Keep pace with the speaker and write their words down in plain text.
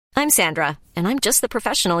I'm Sandra, and I'm just the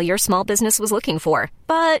professional your small business was looking for.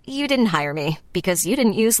 But you didn't hire me because you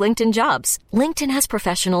didn't use LinkedIn Jobs. LinkedIn has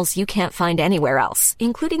professionals you can't find anywhere else,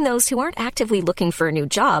 including those who aren't actively looking for a new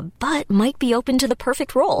job, but might be open to the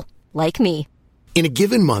perfect role, like me. In a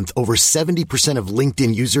given month, over 70% of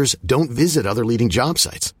LinkedIn users don't visit other leading job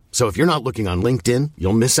sites. So if you're not looking on LinkedIn,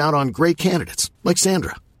 you'll miss out on great candidates like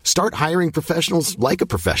Sandra. Start hiring professionals like a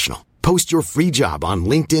professional. Post your free job on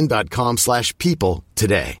linkedin.com/people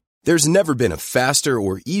today. There's never been a faster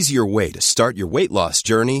or easier way to start your weight loss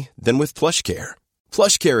journey than with PlushCare.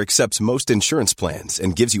 PlushCare accepts most insurance plans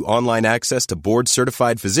and gives you online access to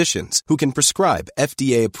board-certified physicians who can prescribe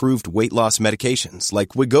FDA-approved weight loss medications like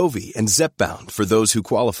Wegovy and Zepbound for those who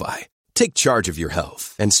qualify. Take charge of your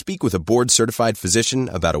health and speak with a board-certified physician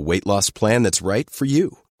about a weight loss plan that's right for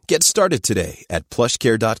you. Get started today at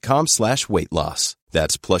plushcare.com/weight loss.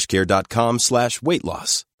 That's plushcare.com/weight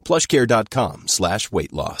loss.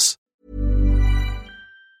 plushcare.com/weight loss.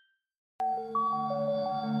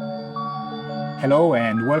 Hello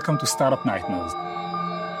and welcome to Startup Nightmares.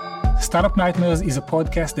 Startup Nightmares is a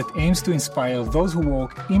podcast that aims to inspire those who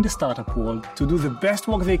work in the startup world to do the best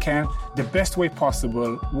work they can, the best way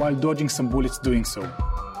possible, while dodging some bullets doing so.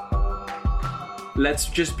 Let's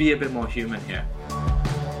just be a bit more human here.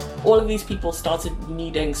 All of these people started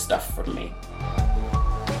needing stuff from me.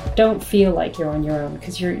 Don't feel like you're on your own,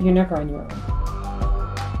 because you're never on your own.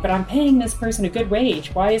 But I'm paying this person a good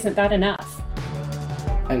wage. Why isn't that enough?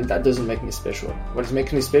 And that doesn't make me special. What is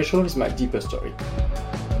making me special is my deeper story.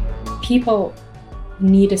 People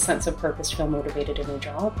need a sense of purpose to feel motivated in their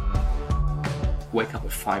job. Wake up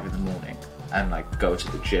at 5 in the morning and go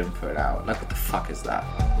to the gym for an hour. What the fuck is that?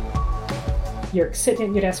 You're sitting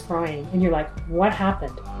at your desk crying and you're like, what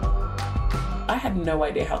happened? I had no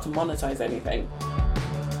idea how to monetize anything.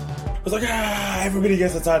 I was like, everybody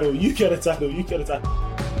gets a title. You get a title. You get a title.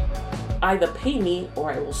 Either pay me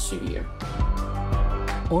or I will sue you.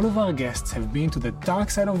 All of our guests have been to the dark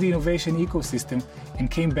side of the innovation ecosystem and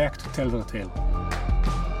came back to tell their tale.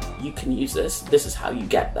 You can use this. This is how you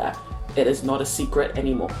get there. It is not a secret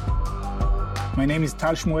anymore. My name is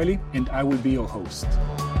Tal Shmueli and I will be your host.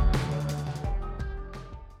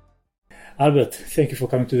 Albert, thank you for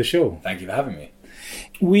coming to the show. Thank you for having me.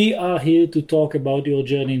 We are here to talk about your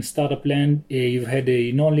journey in startup land. You've had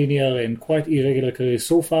a non-linear and quite irregular career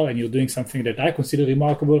so far, and you're doing something that I consider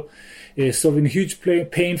remarkable, solving a huge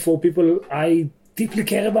pain for people I deeply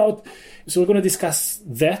care about. So we're going to discuss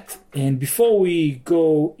that. And before we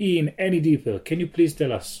go in any deeper, can you please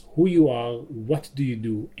tell us who you are, what do you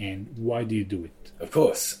do, and why do you do it? Of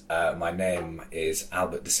course. My name is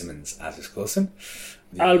Albert de Simmons Aziz Clausen.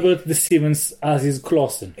 Albert de Simmons Aziz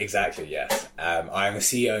Clausen. Exactly, yes. I am the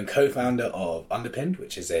CEO and co-founder of Underpinned,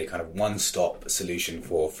 which is a kind of one-stop solution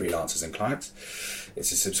for freelancers and clients.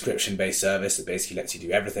 It's a subscription-based service that basically lets you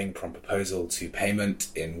do everything from proposal to payment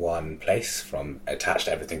in one place, from attached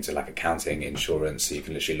everything to accounting, insurance, so you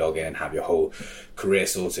can literally log in and have your whole career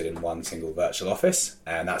sorted in one single virtual office.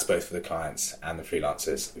 And that's both for the clients and the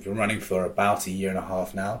freelancers. We've been running for about a year and a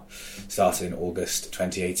half now, started in August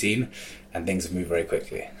 2018, and things have moved very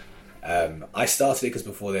quickly. I started it because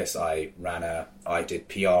before this I did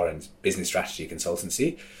PR and business strategy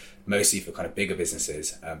consultancy, mostly for kind of bigger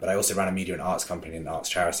businesses, but I also ran a media and arts company and arts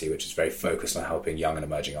charity, which is very focused on helping young and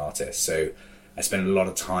emerging artists. So I spent a lot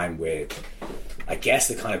of time with, I guess,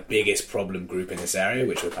 the kind of biggest problem group in this area,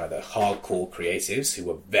 which were kind of the hardcore creatives who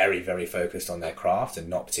were very, very focused on their craft and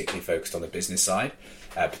not particularly focused on the business side,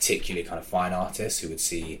 particularly kind of fine artists who would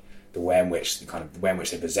see the way in which they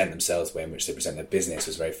present themselves, the way in which they present their business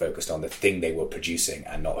was very focused on the thing they were producing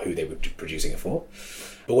and not who they were producing it for.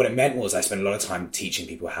 But what it meant was I spent a lot of time teaching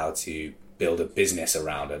people how to build a business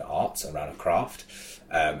around an art, around a craft.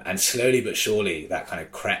 And slowly but surely that kind of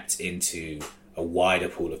crept into a wider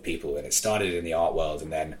pool of people. And it started in the art world and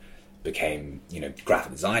then became,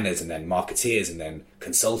 graphic designers and then marketeers and then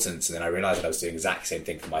consultants. And then I realized that I was doing the exact same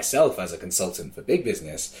thing for myself as a consultant for big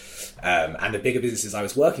business. And the bigger businesses I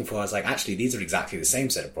was working for, I was like, actually, these are exactly the same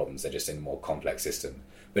set of problems. They're just in a more complex system.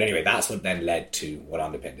 But anyway, that's what then led to what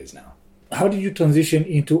Underpinned is now. How did you transition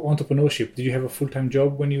into entrepreneurship? Did you have a full-time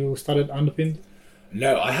job when you started Underpinned?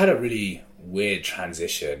 No, I had a really weird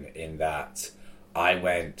transition in that I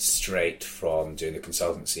went straight from doing the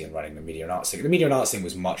consultancy and running the media and arts thing. The media and arts thing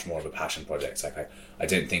was much more of a passion project. I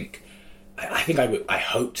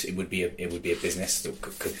hoped it would be a business that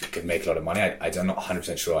could make a lot of money. I'm not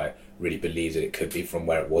 100% sure I really believed that it could be from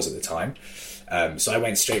where it was at the time. So I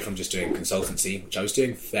went straight from just doing consultancy, which I was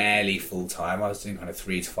doing fairly full time. I was doing kind of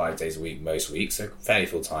 3 to 5 days a week most weeks, so fairly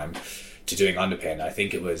full time, to doing Underpin. I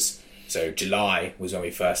think it was So July was when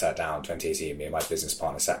we first sat down, 2018. Me and my business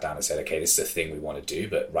partner sat down and said, okay, this is a thing we want to do,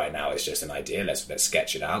 but right now it's just an idea. Let's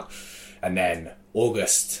sketch it out. And then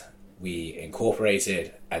August, we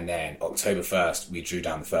incorporated, and then October 1st, we drew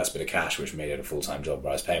down the first bit of cash, which made it a full-time job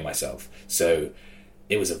where I was paying myself. So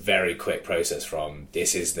it was a very quick process from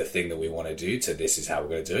this is the thing that we want to do to this is how we're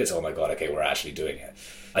going to do it. So, oh my God, okay, we're actually doing it.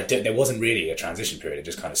 There wasn't really a transition period. It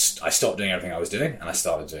just kind of, I stopped doing everything I was doing and I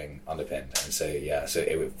started doing Underpinned. And so, yeah, so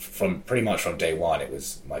it was pretty much from day one, it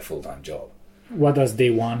was my full-time job. What does day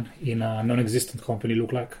one in a non-existent company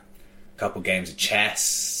look like? A couple games of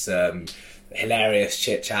chess, hilarious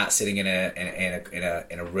chit chat, sitting in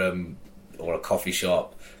a room or a coffee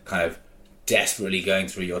shop, kind of desperately going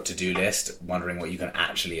through your to-do list, wondering what you can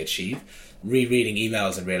actually achieve, rereading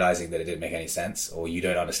emails and realizing that it didn't make any sense or you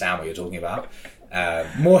don't understand what you're talking about.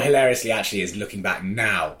 More hilariously, actually, is looking back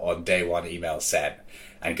now on day one email sent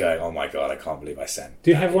and going, "Oh my God, I can't believe I sent."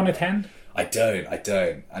 Do you have one at hand? I don't.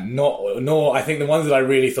 And nor I think the ones that I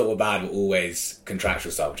really thought were bad were always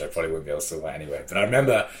contractual stuff, which I probably wouldn't be able to talk about anyway. But I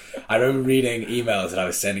remember reading emails that I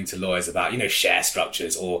was sending to lawyers about, share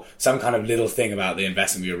structures or some kind of little thing about the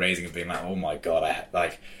investment we were raising and being like, "Oh my God,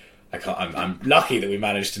 I'm lucky that we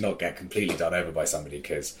managed to not get completely done over by somebody,"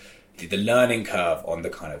 because the learning curve on the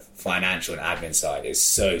kind of financial and admin side is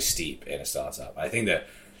so steep in a startup. I think that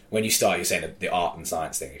when you start, you're saying the art and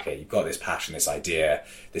science thing. Okay, you've got this passion, this idea,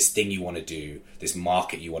 this thing you want to do, this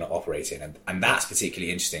market you want to operate in, and that's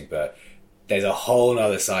particularly interesting. But there's a whole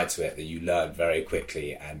other side to it that you learn very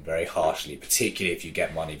quickly and very harshly, particularly if you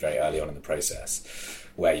get money very early on in the process,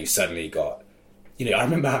 where you suddenly got... I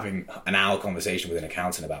remember having an hour conversation with an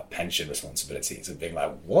accountant about pension responsibilities and being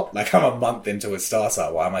like, what? Like, I'm a month into a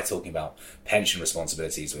startup. Why am I talking about pension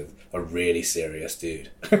responsibilities with a really serious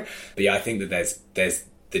dude? But yeah, I think that there's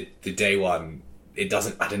the day one, it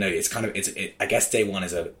doesn't, I don't know, it's kind of, I guess day one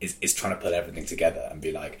is trying to put everything together and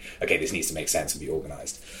be like, okay, this needs to make sense and be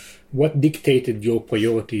organized. What dictated your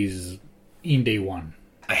priorities in day one?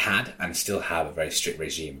 I had and still have a very strict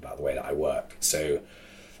regime about the way that I work. So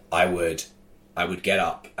I would get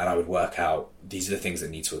up and I would work out, these are the things that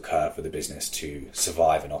need to occur for the business to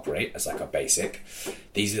survive and operate as like a basic.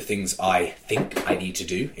 These are the things I think I need to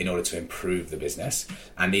do in order to improve the business.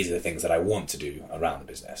 And these are the things that I want to do around the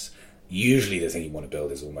business. Usually the thing you want to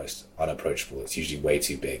build is almost unapproachable. It's usually way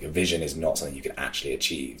too big. A vision is not something you can actually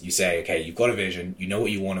achieve. You say, okay, you've got a vision, you know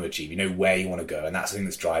what you want to achieve, you know where you want to go, and that's the thing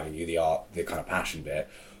that's driving you, the art, the kind of passion bit.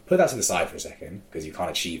 Put that to the side for a second, because you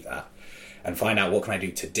can't achieve that. And find out, what can I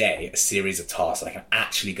do today, a series of tasks that I can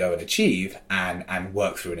actually go and achieve and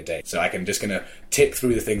work through in a day. So I'm just going to tick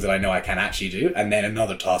through the things that I know I can actually do, and then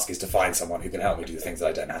another task is to find someone who can help me do the things that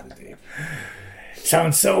I don't know how to do.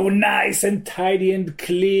 Sounds so nice and tidy and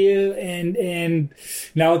clear. And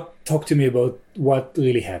now talk to me about what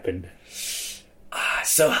really happened.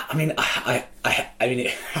 So, I mean, there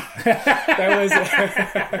was...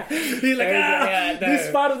 He's like,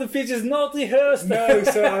 this part of the pitch is not rehearsed. No,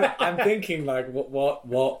 so I'm thinking, like, what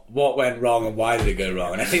went wrong and why did it go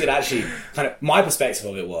wrong? And I think that actually, kind of, my perspective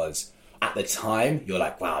of it was, at the time, you're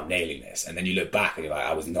like, wow, I'm nailing this. And then you look back and you're like,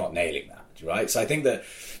 I was not nailing that. Right? So I think that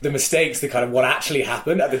the mistakes, the kind of what actually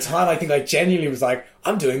happened at the time, I think I genuinely was like,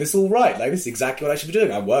 I'm doing this all right. Like, this is exactly what I should be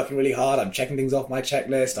doing. I'm working really hard. I'm checking things off my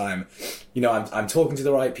checklist. I'm talking to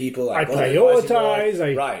the right people. I prioritize.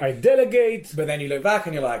 I delegate. But then you look back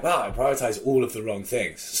and you're like, wow, I prioritize all of the wrong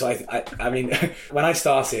things. So I mean, when I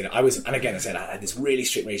started, I had this really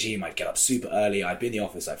strict regime. I'd get up super early. I'd be in the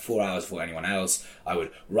office like 4 hours before anyone else. I would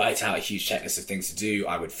write out a huge checklist of things to do.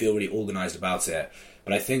 I would feel really organized about it.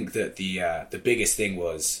 But I think that the biggest thing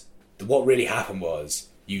was, what really happened was,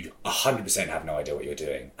 you 100% have no idea what you're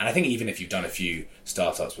doing. And I think even if you've done a few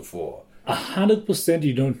startups before... 100%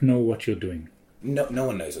 you don't know what you're doing. No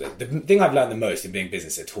one knows what it is. The thing I've learned the most in being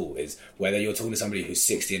business at all is whether you're talking to somebody who's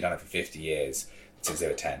 60 and done it for 50 years, since they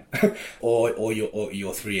were 10, or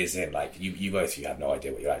you're 3 years in, like, you have no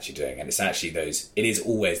idea what you're actually doing. And it's actually it is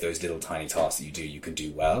always those little tiny tasks that you can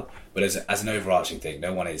do well. But as an overarching thing,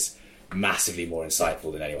 no one is massively more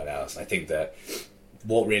insightful than anyone else. And I think that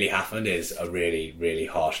what really happened is a really, really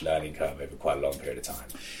harsh learning curve over quite a long period of time.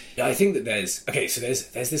 Yeah, I think that there's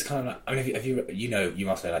this kind of, I mean, you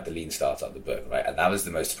must know, like, the Lean Startup, the book, right? And that was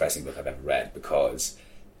the most depressing book I've ever read, because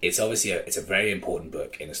it's obviously it's a very important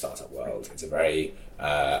book in the startup world. It's a very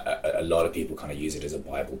a lot of people kind of use it as a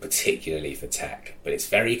Bible, particularly for tech. But it's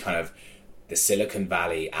very kind of the Silicon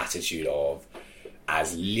Valley attitude of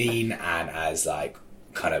as lean and as, like,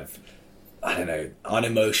 kind of, I don't know,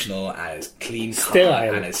 unemotional, as clean cut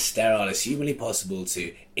and as sterile as humanly possible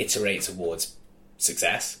to iterate towards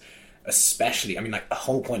success. especially, I mean, like, the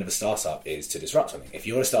whole point of a startup is to disrupt something. If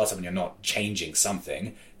you're a startup and you're not changing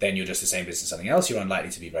something, then you're just the same business as something else. You're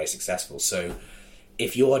unlikely to be very successful. So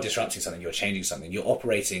if you're disrupting something, you're changing something, you're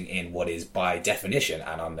operating in what is by definition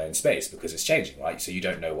an unknown space because it's changing, right? So you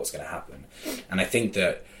don't know what's going to happen. And I think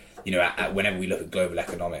that, you know, whenever we look at global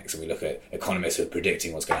economics and we look at economists who are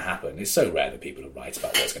predicting what's going to happen, it's so rare that people are right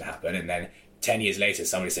about what's going to happen. And then 10 years later,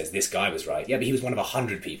 somebody says, this guy was right. Yeah, but he was one of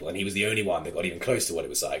 100 people, and he was the only one that got even close to what it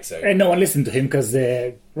was like. So, and no one listened to him because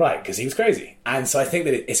right, because he was crazy. And so I think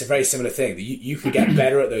that it's a very similar thing. That you can get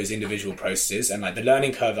better at those individual processes, and like the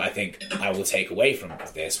learning curve that I think I will take away from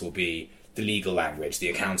this will be the legal language, the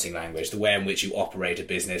accounting language, the way in which you operate a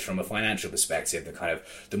business from a financial perspective, the kind of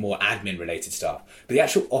the more admin related stuff. But the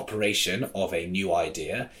actual operation of a new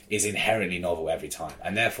idea is inherently novel every time.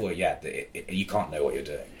 And therefore, yeah, you can't know what you're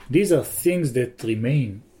doing. These are things that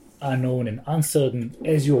remain unknown and uncertain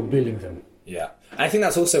as you're building them. Yeah. I think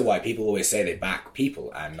that's also why people always say they back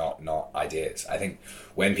people and not ideas. I think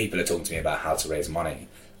when people are talking to me about how to raise money,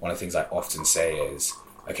 one of the things I often say is,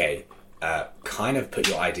 okay, kind of put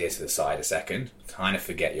your idea to the side a second, kind of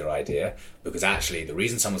forget your idea, because actually the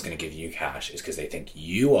reason someone's going to give you cash is because they think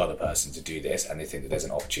you are the person to do this, and they think that there's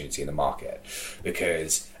an opportunity in the market.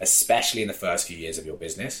 Because especially in the first few years of your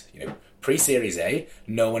business, you know, pre-Series A,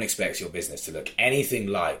 no one expects your business to look anything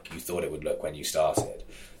like you thought it would look when you started.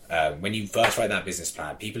 When you first write that business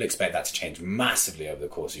plan, people expect that to change massively over the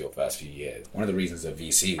course of your first few years. One of the reasons that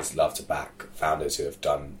VCs love to back founders who have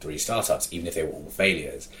done 3 startups, even if they were all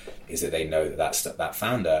failures, is that they know that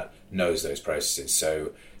founder knows those processes.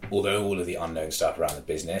 So although all of the unknown stuff around the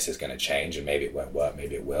business is going to change, and maybe it won't work,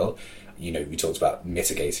 maybe it will, you know, we talked about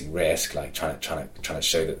mitigating risk, like trying to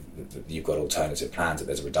show that you've got alternative plans, that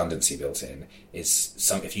there's a redundancy built in.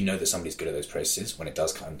 If you know that somebody's good at those processes, when it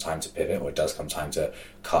does come time to pivot, or it does come time to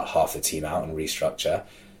cut half the team out and restructure,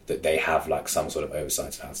 that they have like some sort of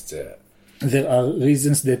oversight of how to do it. There are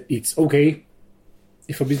reasons that it's okay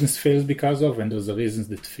if a business fails because of, and there's the reasons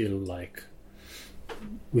that feel like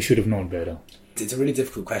we should have known better. It's a really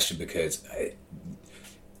difficult question because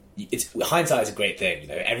hindsight is a great thing. You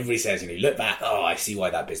know, everybody says, you know, you look back, oh, I see why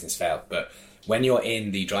that business failed. But when you're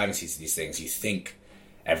in the driving seat of these things, you think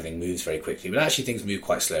everything moves very quickly, but actually things move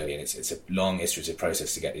quite slowly, and it's a long iterative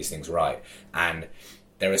process to get these things right. And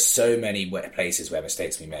there are so many places where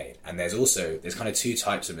mistakes can be made, and there's kind of 2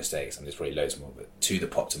 types of mistakes, and there's probably loads more, but 2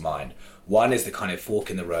 that pop to mind. One is the kind of fork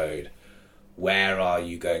in the road. Where are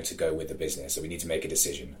you going to go with the business? So we need to make a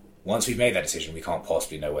decision. Once we've made that decision, we can't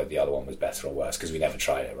possibly know whether the other one was better or worse because we never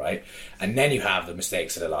tried it, right? And then you have the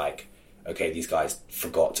mistakes that are like, okay, these guys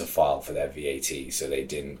forgot to file for their VAT, so they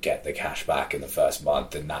didn't get the cash back in the first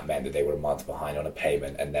month, and that meant that they were a month behind on a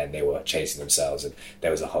payment, and then they were chasing themselves, and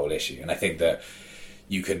there was a whole issue. And I think that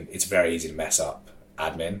it's very easy to mess up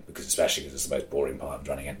admin, especially because it's the most boring part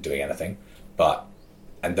of doing anything.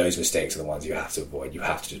 And those mistakes are the ones you have to avoid. You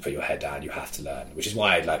have to just put your head down. You have to learn, which is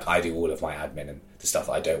why I do all of my admin and the stuff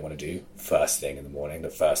that I don't want to do first thing in the morning.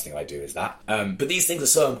 The first thing I do is that. But these things are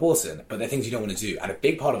so important, but they're things you don't want to do. And a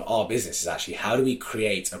big part of our business is actually how do we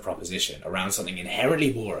create a proposition around something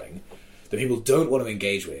inherently boring that people don't want to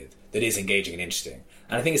engage with, that is engaging and interesting.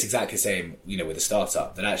 And I think it's exactly the same, you know, with a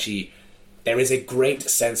startup, that actually there is a great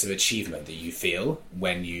sense of achievement that you feel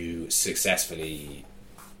when you successfully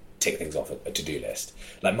tick things off a to-do list.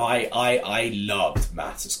 Like I loved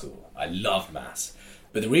maths at school. I loved maths.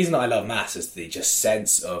 But the reason I love maths is the just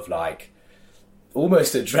sense of like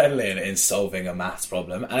almost adrenaline in solving a maths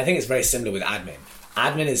problem. And I think it's very similar with admin.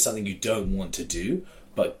 Admin is something you don't want to do,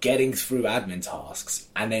 but getting through admin tasks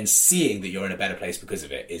and then seeing that you're in a better place because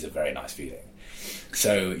of it is a very nice feeling.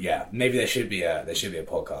 So yeah, maybe there should be a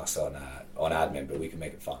podcast on admin, but we can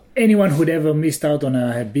make it fun. Anyone who'd ever missed out on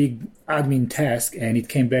a big admin task and it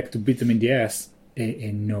came back to beat them in the ass,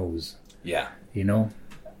 it knows. Yeah, you know,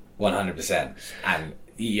 100%. And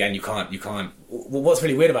you can't. Well, what's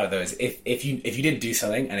really weird about it though is if you didn't do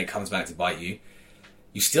something and it comes back to bite you,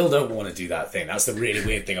 you still don't want to do that thing. That's the really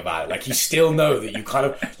weird thing about it. Like, you still know that you kind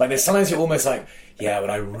of like. There's sometimes you're almost like, yeah, but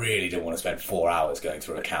I really don't want to spend 4 hours going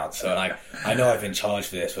through accounts. So like, I know I've been charged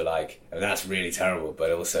for this, but like, that's really terrible.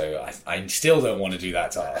 But also, I still don't want to do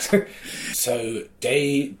that task. So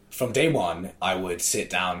from day one, I would sit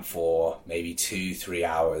down for maybe 2-3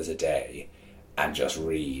 hours a day and just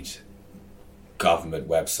read government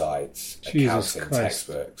websites, accounting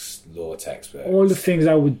textbooks, law textbooks, all the things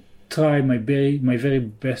I would try my very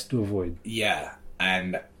best to avoid. Yeah,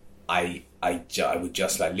 and I would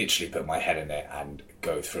just like literally put my head in it and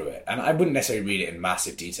go through it. And I wouldn't necessarily read it in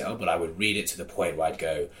massive detail, but I would read it to the point where I'd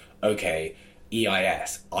go, okay,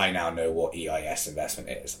 EIS, I now know what EIS investment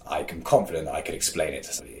is. I am confident that I could explain it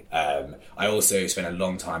to somebody. I also spent a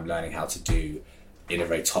long time learning how to do, in a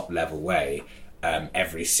very top level way,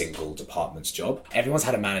 every single department's job. Everyone's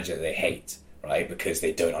had a manager that they hate, right? Because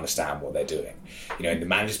they don't understand what they're doing. You know, and the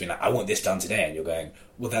manager's been like, I want this done today. And you're going,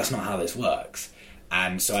 well, that's not how this works.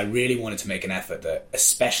 And so I really wanted to make an effort that,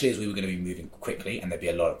 especially as we were going to be moving quickly and there'd be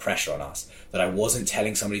a lot of pressure on us, that I wasn't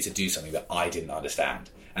telling somebody to do something that I didn't understand.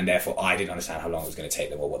 And therefore I didn't understand how long it was going to take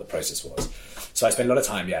them or what the process was. So I spent a lot of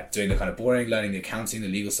time, doing the kind of boring, learning the accounting, the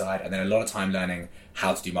legal side, and then a lot of time learning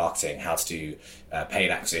how to do marketing, how to do paid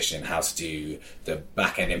acquisition, how to do the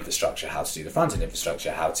back-end infrastructure, how to do the front-end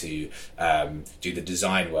infrastructure, how to do the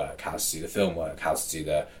design work, how to do the film work, how to do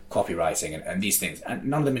the copywriting, and these things. And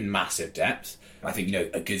none of them in massive depth. I think,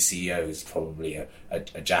 a good CEO is probably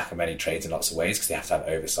a jack of many trades in lots of ways because they have to have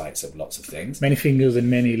oversights of lots of things. Many fingers and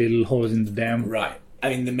many little holes in the dam. Right. I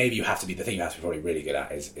mean, the thing you have to be probably really good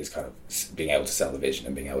at is kind of being able to sell the vision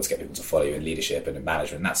and being able to get people to follow you in leadership and in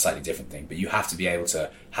management. And that's a slightly different thing. But you have to be able to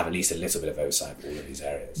have at least a little bit of oversight of all of these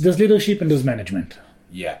areas. There's leadership and there's management.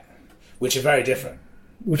 Yeah. Which are very different.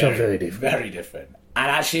 Very different. Very different. And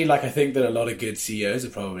actually, I think that a lot of good CEOs are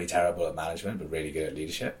probably terrible at management, but really good at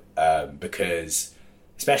leadership. Because,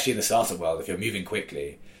 especially in the startup world, if you're moving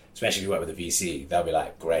quickly, especially if you work with a VC, they'll be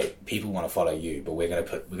like, great, people want to follow you, but we're going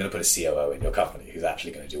to put a COO in your company who's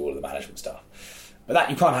actually going to do all of the management stuff. But that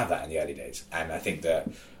you can't have that in the early days. And I think that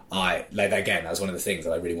that was one of the things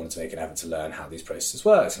that I really wanted to make an effort to learn how these processes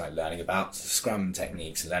work, and learning about Scrum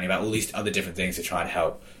techniques and learning about all these other different things to try and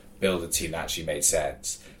help build a team that actually made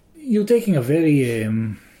sense. You're taking a very,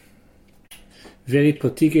 very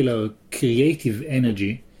particular creative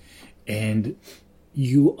energy, and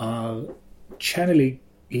you are channeling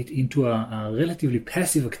it into a relatively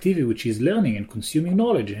passive activity, which is learning and consuming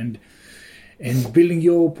knowledge and building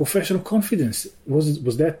your professional confidence.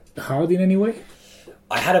 Was that hard in any way?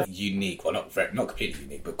 I had a unique, well, not completely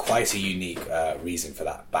unique, but quite a unique reason for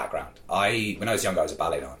that background. When I was younger, I was a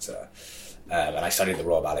ballet dancer, and I studied at the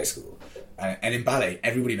Royal Ballet School. And in ballet,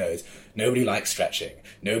 everybody knows nobody likes stretching,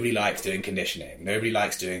 nobody likes doing conditioning, nobody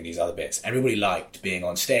likes doing these other bits. Everybody liked being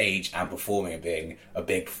on stage and performing and being a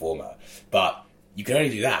big performer. But you can only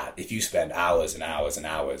do that if you spend hours and hours and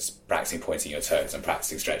hours practicing pointing your toes and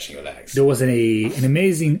practicing stretching your legs. There was an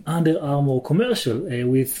amazing Under Armour commercial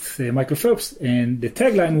with Michael Phelps, and the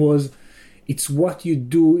tagline was, "It's what you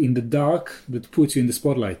do in the dark that puts you in the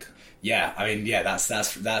spotlight." Yeah, I mean,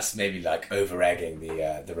 that's maybe over-egging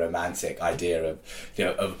the romantic idea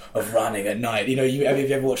of running at night. Have you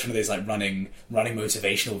ever watched one of those running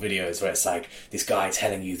motivational videos where it's like this guy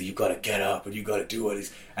telling you that you've got to get up and you've got to do all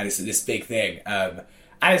this, and it's this big thing. And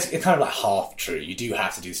it's kind of half true. You do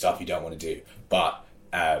have to do stuff you don't want to do, but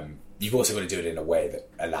you've also got to do it in a way that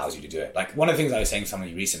allows you to do it. One of the things I was saying to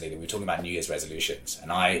somebody recently, that we were talking about New Year's resolutions,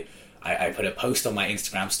 and I put a post on my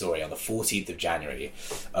Instagram story on the 14th of January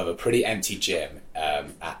of a pretty empty gym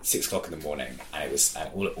at 6 o'clock in the morning, and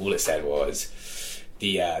all it said was,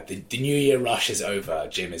 the New Year rush is over,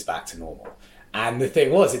 gym is back to normal. And the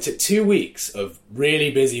thing was, it took 2 weeks of really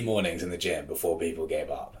busy mornings in the gym before people gave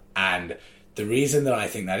up. And the reason that I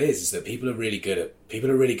think that is that people are really good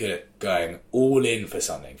at going all in for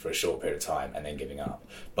something for a short period of time and then giving up.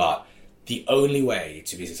 But the only way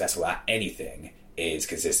to be successful at anything is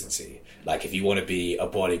consistency. If you want to be a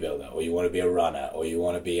bodybuilder, or you want to be a runner, or you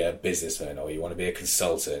want to be a businessman, or you want to be a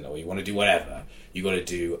consultant, or you want to do whatever, you got to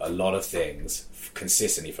do a lot of things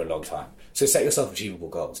consistently for a long time. So set yourself achievable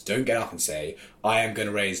goals. Don't get up and say, I am going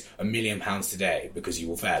to raise £1 million today, because you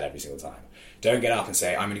will fail every single time. Don't get up and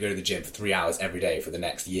say, I'm going to go to the gym for 3 hours every day for the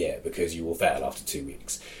next year, because you will fail after 2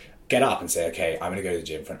 weeks. Get up and say, okay, I'm going to go to the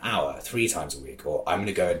gym for an hour 3 times a week, or I'm going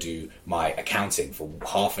to go and do my accounting for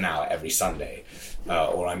half an hour every Sunday,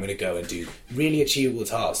 or I'm going to go and do really achievable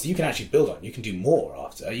tasks that you can actually build on. You can do more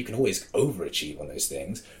after. You can always overachieve on those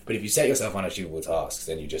things, but if you set yourself unachievable tasks,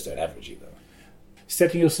 then you just don't ever achieve them.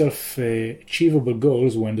 Setting yourself achievable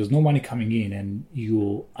goals when there's no money coming in and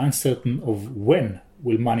you're uncertain of when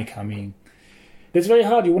will money come in, that's very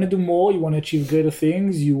hard. You want to do more, you want to achieve greater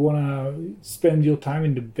things, you want to spend your time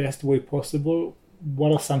in the best way possible.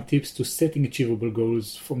 What are some tips to setting achievable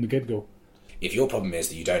goals from the get-go? If your problem is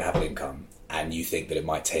that you don't have an income and you think that it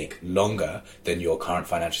might take longer than your current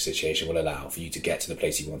financial situation will allow for you to get to the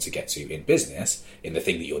place you want to get to in business, in the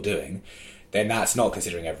thing that you're doing, then that's not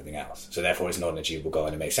considering everything else. So therefore it's not an achievable goal,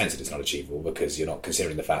 and it makes sense that it's not achievable because you're not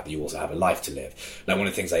considering the fact that you also have a life to live. One of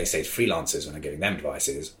the things I say to freelancers when I'm giving them advice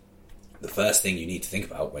is, the first thing you need to think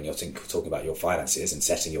about when you're talking about your finances and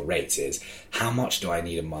setting your rates is, how much do I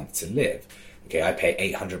need a month to live? Okay, I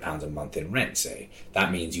pay £800 a month in rent, say.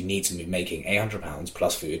 That means you need to be making £800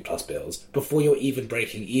 plus food plus bills before you're even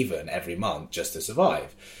breaking even every month just to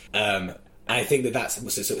survive. And I think that's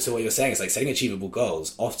so what you're saying is like setting achievable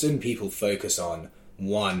goals. Often people focus on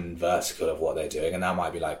one vertical of what they're doing, and that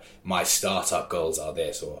might be like, my startup goals are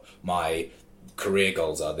this, or my career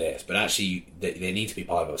goals are this, but actually they need to be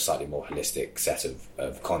part of a slightly more holistic set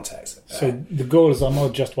of context. So the goals are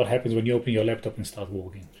not just what happens when you open your laptop and start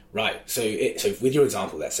working. Right. So with your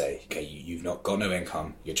example, let's say, okay, you've not got no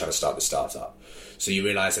income, you're trying to start the startup. So you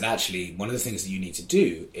realise that actually one of the things that you need to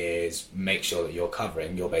do is make sure that you're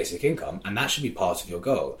covering your basic income, and that should be part of your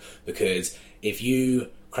goal. Because if you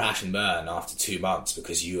crash and burn after 2 months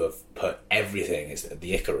because you have put everything, it's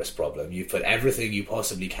the Icarus problem, you've put everything you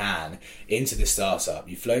possibly can into the startup,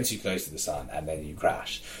 you've flown too close to the sun, and then you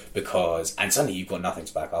crash and suddenly you've got nothing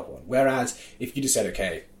to back up on. Whereas if you just said,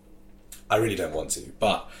 okay, I really don't want to,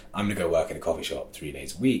 but I'm going to go work in a coffee shop 3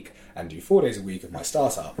 days a week and do 4 days a week of my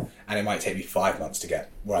startup, and it might take me 5 months to get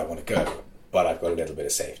where I want to go, but I've got a little bit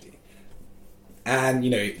of safety. And,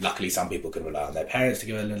 luckily some people can rely on their parents to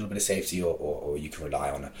give a little bit of safety, or you can rely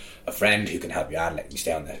on a friend who can help you out and let you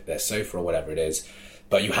stay on their sofa or whatever it is.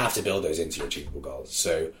 But you have to build those into your achievable goals.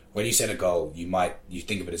 So when you set a goal, you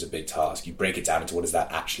think of it as a big task. You break it down into what does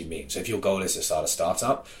that actually mean. So if your goal is to start a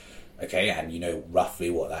startup, okay, and you know roughly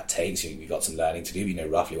what that takes, you've got some learning to do, you know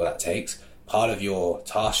roughly what that takes, part of your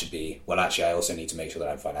task should be, well, actually, I also need to make sure that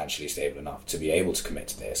I'm financially stable enough to be able to commit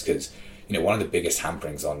to this. Because one of the biggest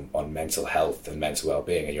hamperings on mental health and mental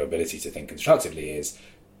well-being and your ability to think constructively is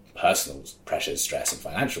personal pressures, stress, and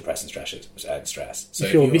financial pressures and stress. So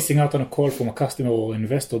if you're missing out on a call from a customer or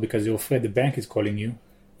investor because you're afraid the bank is calling you.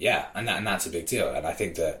 Yeah, and that's a big deal. And I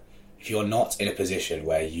think that if you're not in a position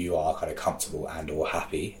where you are kind of comfortable and or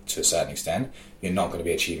happy to a certain extent, you're not going to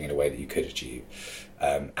be achieving in a way that you could achieve.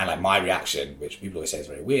 And like my reaction, which people always say is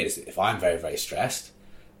very weird, is that if I'm very, very stressed,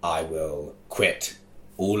 I will quit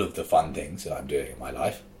all of the fun things that I'm doing in my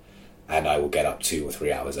life, and I will get up 2 or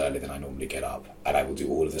 3 hours earlier than I normally get up, and I will do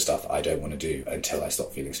all of the stuff that I don't want to do until I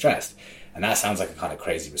stop feeling stressed. And that sounds like a kind of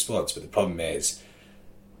crazy response, but the problem is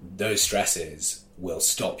those stresses will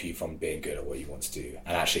stop you from being good at what you want to do,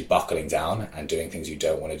 and actually buckling down and doing things you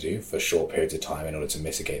don't want to do for short periods of time in order to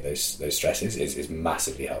mitigate those stresses is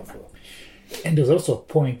massively helpful. And there's also a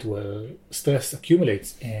point where stress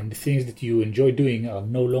accumulates and the things that you enjoy doing are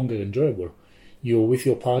no longer enjoyable. You're with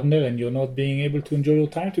your partner and you're not being able to enjoy your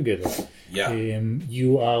time together. Yeah.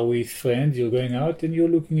 You are with friends, you're going out and you're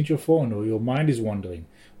looking at your phone, or your mind is wandering,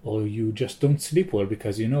 or you just don't sleep well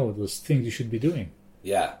because those things you should be doing.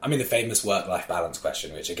 Yeah, I mean the famous work-life balance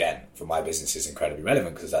question, which again, for my business is incredibly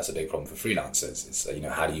relevant because that's a big problem for freelancers. It's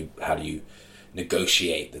how do you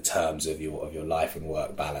negotiate the terms of your life and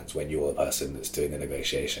work balance when you're the person that's doing the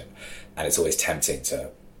negotiation? And it's always tempting to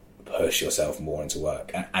push yourself more into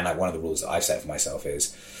work. And like one of the rules that I've set for myself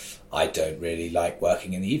is I don't really like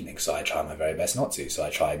working in the evening, so I try my very best not to. So I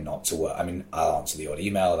try not to work. I mean, I'll answer the odd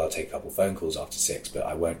email, I'll take a couple of phone calls after 6, but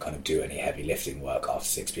I won't kind of do any heavy lifting work after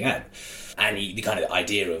 6 p.m. And the kind of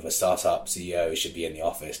idea of a startup CEO should be in the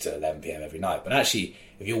office till 11 p.m. every night. But actually,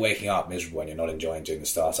 if you're waking up miserable and you're not enjoying doing the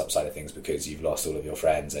startup side of things because you've lost all of your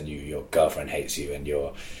friends and your girlfriend hates you and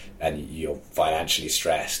you're financially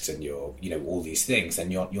stressed and you're all these things,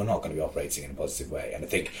 then you're not going to be operating in a positive way. And I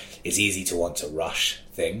think it's easy to want to rush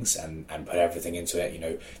things and put everything into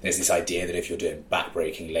it. There's this idea that if you're doing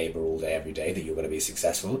backbreaking labor all day every day that you're going to be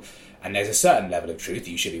successful, and there's a certain level of truth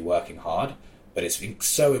that you should be working hard, but it's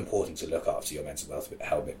so important to look after your mental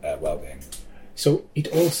well-being. So it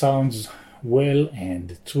all sounds well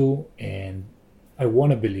and true, and I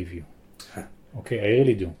want to believe you. Okay, I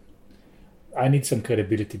really do. I need some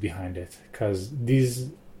credibility behind it, because these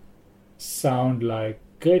sound like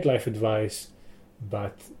great life advice,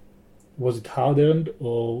 but was it hard-earned,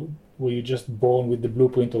 or were you just born with the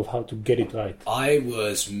blueprint of how to get it right? I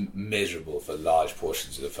was miserable for large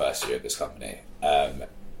portions of the first year of this company,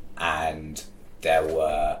 and there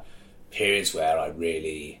were periods where I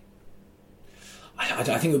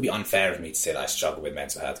think it would be unfair of me to say that I struggle with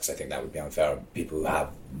mental health, because I think that would be unfair on people who have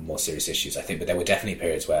more serious issues. But there were definitely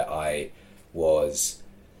periods where I was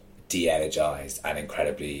de-energized and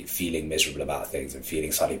incredibly feeling miserable about things and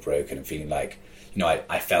feeling slightly broken and feeling like,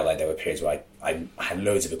 I felt like there were periods where I had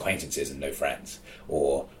loads of acquaintances and no friends,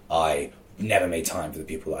 or I never made time for the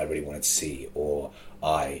people that I really wanted to see, or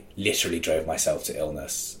I literally drove myself to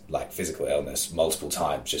illness, like physical illness, multiple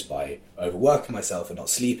times just by overworking myself and not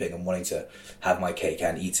sleeping and wanting to have my cake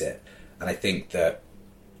and eat it. And I think that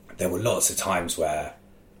there were lots of times where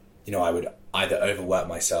I would either overwork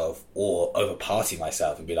myself or over-party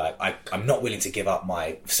myself and be like, I'm not willing to give up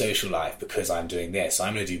my social life because I'm doing this. So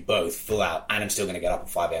I'm going to do both full out, and I'm still going to get up at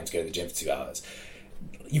 5 a.m. to go to the gym for 2 hours.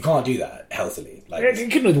 You can't do that healthily. You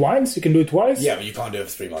can do it once, you can do it twice. Yeah, but you can't do it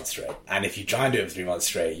for 3 months straight. And if you try and do it for 3 months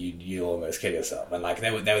straight, you almost kill yourself. And I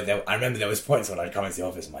remember there was points when I'd come into the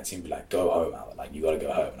office and my team would be like, "Go home, Albert. You got to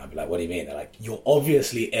go home." And I'd be like, "What do you mean?" They're like, "You're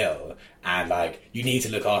obviously ill, and you need to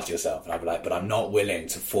look after yourself." And I'd be like, "But I'm not willing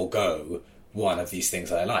to forego one of these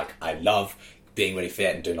things that I like. I love being really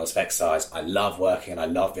fit and doing lots of exercise. I love working, and I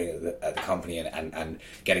love being at the company and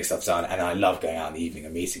getting stuff done. And I love going out in the evening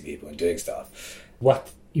and meeting people and doing stuff."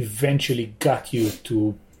 What eventually got you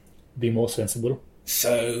to be more sensible?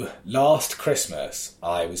 So last Christmas,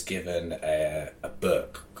 I was given a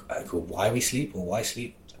book called Why We Sleep, or Why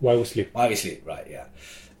Sleep? Why We Sleep. Why We Sleep, right, yeah.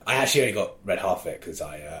 I actually only read half of it because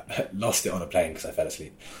I lost it on a plane because I fell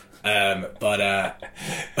asleep. It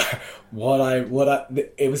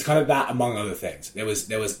was kind of that among other things. There was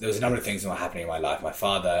a number of things that were happening in my life. My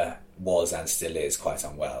father was and still is quite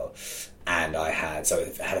unwell, and I had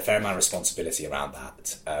a fair amount of responsibility around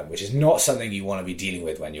that, which is not something you want to be dealing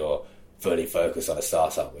with when you're fully focused on a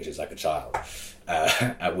startup, which is like a child,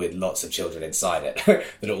 with lots of children inside it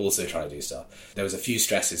that are also trying to do stuff. There was a few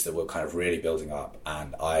stresses that were kind of really building up,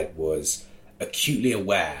 and I was acutely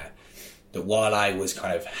aware that while I was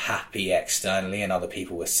kind of happy externally and other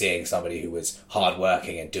people were seeing somebody who was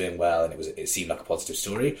hardworking and doing well and it seemed like a positive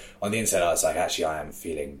story, on the inside I was like, actually I am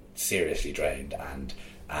feeling seriously drained and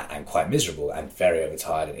quite miserable and very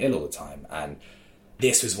overtired and ill all the time. And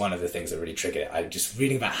this was one of the things that really triggered it. I just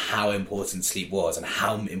reading about how important sleep was and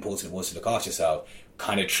how important it was to look after yourself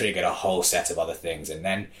kind of triggered a whole set of other things. And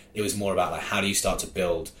then it was more about how do you start to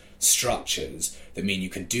build structures that mean you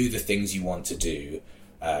can do the things you want to do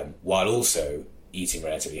while also eating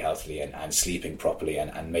relatively healthily and sleeping properly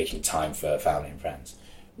and making time for family and friends.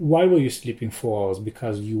 Why were you sleeping 4 hours?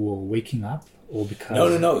 Because you were waking up? Or because...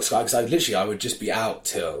 No. Because I would just be out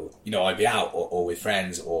till, I'd be out or with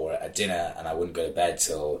friends or at dinner, and I wouldn't go to bed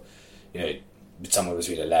till, somewhere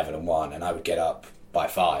between 11 and 1, and I would get up by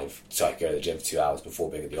 5 so I could go to the gym for 2 hours before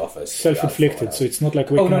being at the office. Self-inflicted, so it's not like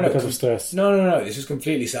waking up because of stress. No. This was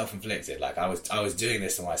completely self-inflicted. I was doing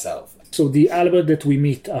this to myself. So the Albert that we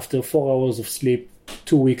meet after 4 hours of sleep,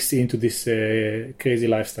 2 weeks into this crazy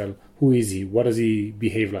lifestyle, who is he? What does he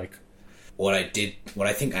behave like? What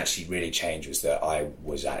I think actually really changed was that I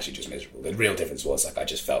was actually just miserable. The real difference was I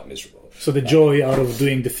just felt miserable. So the joy out of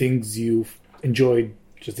doing the things you enjoyed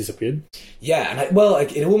just disappeared? Yeah, and it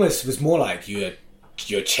almost was more like you're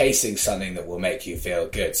chasing something that will make you feel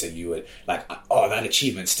good. So you would that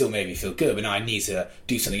achievement still made me feel good, but now I need to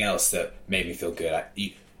do something else that made me feel good.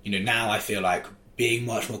 Now I feel like being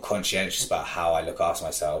much more conscientious about how I look after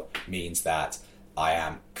myself means that I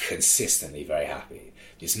am consistently very happy.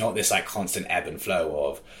 It's not this constant ebb and flow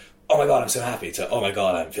of, oh my God, I'm so happy, to, oh my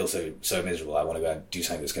God, I feel so miserable, I want to go and do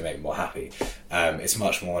something that's going to make me more happy. It's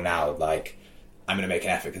much more now I'm going to make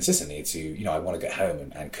an effort consistently to, I want to get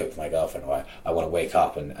home and cook for my girlfriend, or I want to wake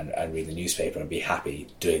up and read the newspaper and be happy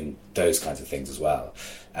doing those kinds of things as well.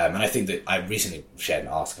 And I think that I recently shared an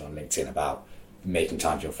article on LinkedIn about making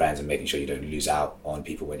time for your friends and making sure you don't lose out on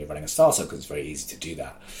people when you're running a startup, because it's very easy to do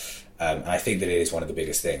that. And I think that it is one of the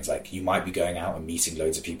biggest things. You might be going out and meeting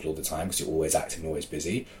loads of people all the time because you're always active and always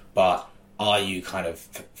busy, but are you kind of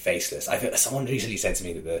faceless? I think someone recently said to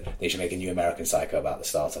me that they should make a new American Psycho about the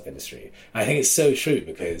startup industry. And I think it's so true,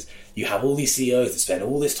 because you have all these CEOs that spend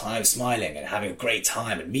all this time smiling and having a great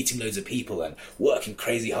time and meeting loads of people and working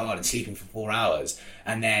crazy hard and sleeping for 4 hours.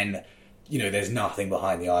 And then, there's nothing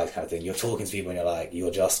behind the eyes kind of thing. You're talking to people and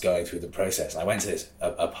you're just going through the process. And I went to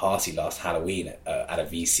a party last Halloween at a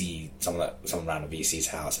VC, someone around a VC's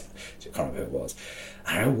house. I can't remember who it was.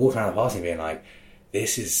 And I remember walking around the party and being like,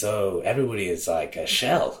 this is everybody is like a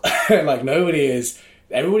shell. Everybody's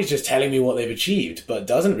just telling me what they've achieved, but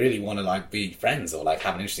doesn't really want to be friends or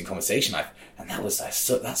have an interesting conversation. And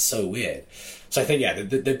that's so weird. So I think,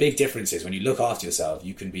 the big difference is when you look after yourself,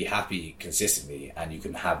 you can be happy consistently and you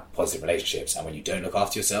can have positive relationships. And when you don't look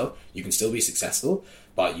after yourself, you can still be successful,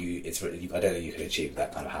 but I don't think you can achieve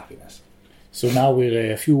that kind of happiness. So now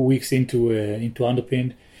we're a few weeks into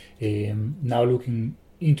Underpinned, now looking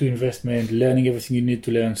into investment, learning everything you need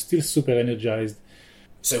to learn, still super energized.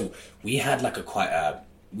 So we had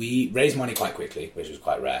we raised money quite quickly, which was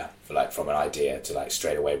quite rare for from an idea to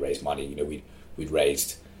straight away raise money. We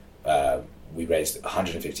raised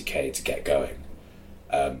 150k to get going,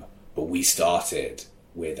 but we started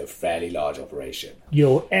with a fairly large operation.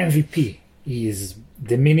 Your MVP is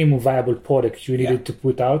the minimum viable product you needed to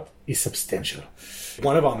put out is substantial.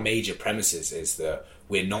 One of our major premises is that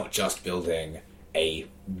we're not just building a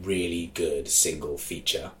really good single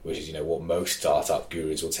feature, which is, what most startup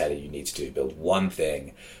gurus will tell you need to do. Build one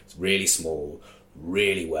thing, it's really small,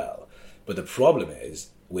 really well. But the problem is,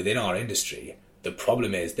 within our industry,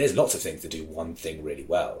 there's lots of things to do one thing really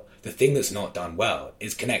well. The thing that's not done well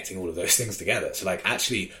is connecting all of those things together. So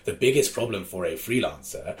actually the biggest problem for a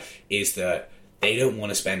freelancer is that they don't want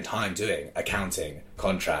to spend time doing accounting,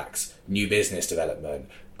 contracts, new business development,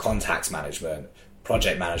 contacts management,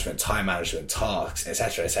 project management, time management, tasks,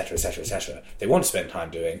 etc., etc., etc., etc. They want to spend time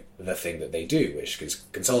doing the thing that they do, which is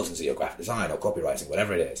consultancy or graphic design or copywriting,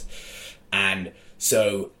 whatever it is. And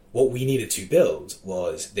so what we needed to build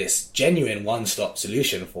was this genuine one-stop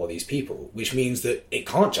solution for these people, which means that it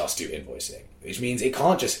can't just do invoicing, which means it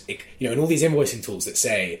can't just, and all these invoicing tools that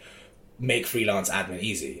say, make freelance admin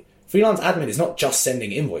easy. Freelance admin is not just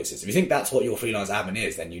sending invoices. If you think that's what your freelance admin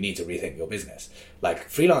is, then you need to rethink your business.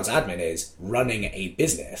 Freelance admin is running a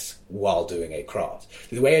business while doing a craft.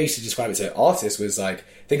 The way I used to describe it to artists was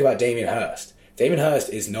think about Damien Hirst. Damien Hirst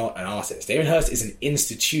is not an artist. Damien Hirst is an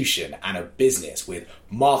institution and a business with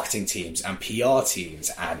marketing teams and PR teams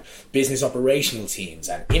and business operational teams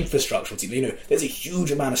and infrastructural teams. There's a huge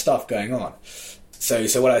amount of stuff going on. So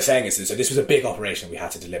what I was saying is, so this was a big operation we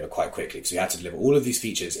had to deliver quite quickly, because we had to deliver all of these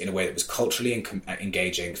features in a way that was culturally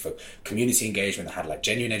engaging, for community engagement, that had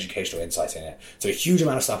genuine educational insight in it. So a huge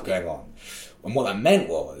amount of stuff going on. And what that meant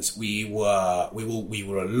was we were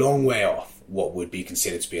a long way off what would be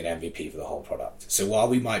considered to be an MVP for the whole product. So while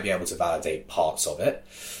we might be able to validate parts of it,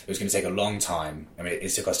 it was going to take a long time. I mean, it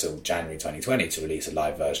took us till January 2020 to release a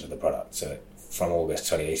live version of the product. So from August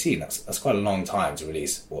 2018, that's quite a long time to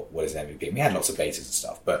release what is an MVP. And we had lots of betas and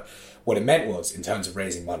stuff, but what it meant was, in terms of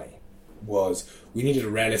raising money, was we needed a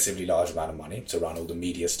relatively large amount of money to run all the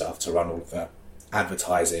media stuff, to run all of the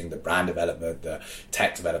advertising, the brand development, the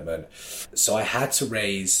tech development. So I had to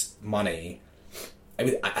raise money.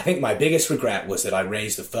 I think my biggest regret was that I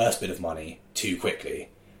raised the first bit of money too quickly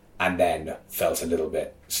and then felt a little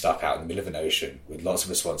bit stuck out in the middle of an ocean with lots of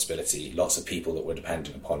responsibility, lots of people that were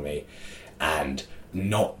dependent upon me, and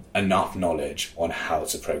not enough knowledge on how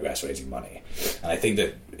to progress raising money. And I think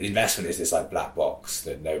that investment is this black box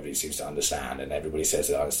that nobody seems to understand, and everybody says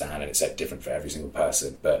they understand, and it's different for every single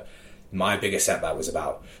person. But my biggest setback was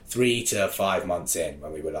about 3 to 5 months in,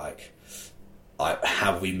 when we were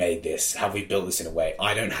have we made this? Have we built this in a way?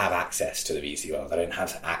 I don't have access to the VC world. I don't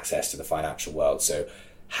have access to the financial world. So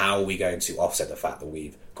how are we going to offset the fact that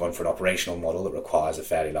we've gone for an operational model that requires a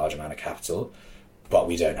fairly large amount of capital, but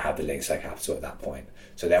we don't have the Linksec capital at that point?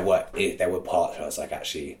 So there were parts where I was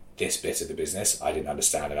actually, this bit of the business I didn't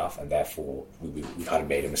understand enough, and therefore we kind of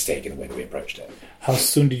made a mistake in the way that we approached it. How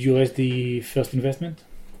soon did you raise the first investment?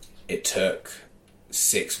 It took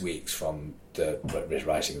 6 weeks from the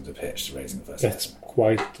writing of the pitch to raising the first investment. That's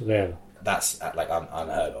quite rare. That's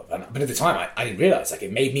unheard of. But at the time, I didn't realise.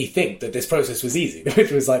 It made me think that this process was easy,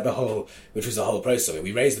 which was the whole process of it.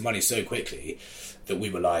 We raised the money so quickly that we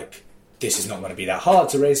were this is not going to be that hard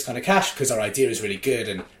to raise kind of cash, because our idea is really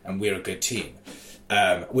good and we're a good team,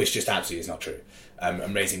 which just absolutely is not true.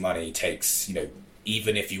 And raising money takes,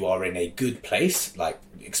 even if you are in a good place,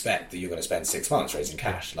 expect that you're going to spend 6 months raising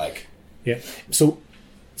cash. Yeah. So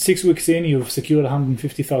 6 weeks in, you've secured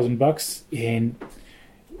 $150,000, and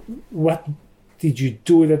what did you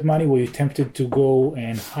do with that money? Were you tempted to go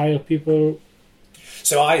and hire people?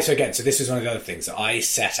 So this is one of the other things. I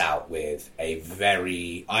set out with I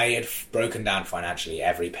had broken down financially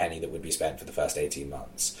every penny that would be spent for the first 18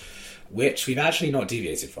 months, which we've actually not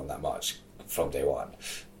deviated from that much from day one.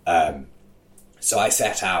 So I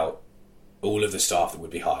set out all of the staff that would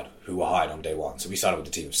be hired, who were hired on day one. So we started with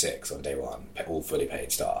a team of 6 on day one, all fully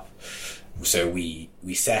paid staff. So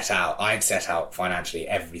I had set out financially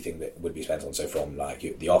everything that would be spent on. So from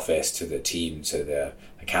the office to the team to the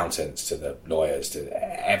accountants to the lawyers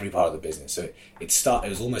to every part of the business. So it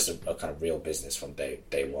was almost a kind of real business from day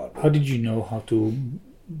one. How did you know how to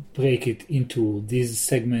break it into these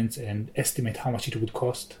segments and estimate how much it would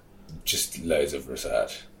cost? Just loads of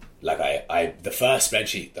research. The first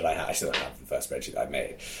spreadsheet that I had, I still have the first spreadsheet that I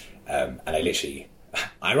made, and I literally,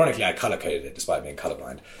 ironically, I color coded it despite being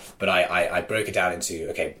colorblind. But I broke it down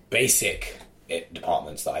into basic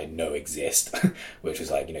departments that I know exist, which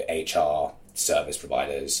was HR, service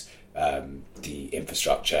providers, the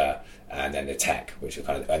infrastructure, and then the tech, which was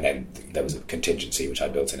and then there was a contingency which I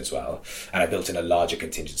built in as well, and I built in a larger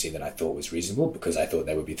contingency than I thought was reasonable, because I thought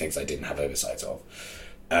there would be things I didn't have oversight of.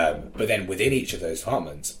 But then within each of those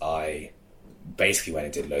departments, I basically went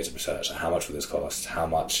and did loads of research on how much will this cost, how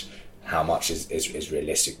much How much is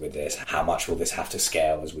realistic with this? How much will this have to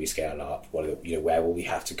scale as we scale up? Where will we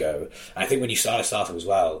have to go? And I think when you start a startup as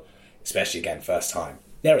well, especially again first time,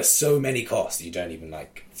 there are so many costs that you don't even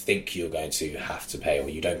think you're going to have to pay, or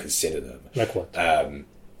you don't consider them. Like what?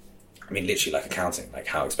 Literally like accounting, like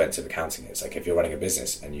how expensive accounting is. Like if you're running a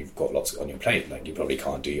business and you've got lots on your plate, like you probably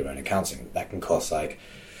can't do your own accounting. That can cost like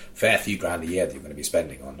fair few grand a year that you're going to be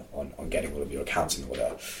spending on getting all of your accounts in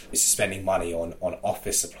order. It's spending money on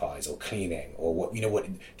office supplies or cleaning or what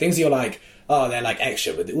things that you're like, oh, they're like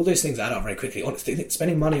extra, but all those things add up very quickly.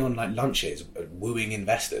 Spending money on like lunches, wooing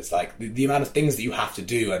investors, like the amount of things that you have to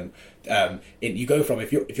do, and you go from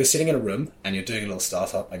if you're sitting in a room and you're doing a little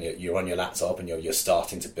startup and you're on your laptop and you're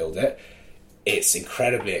starting to build it, it's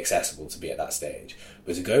incredibly accessible to be at that stage.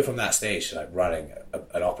 But to go from that stage to like running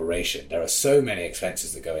an operation, there are so many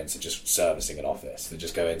expenses that go into just servicing an office, that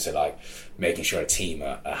just go into like making sure a team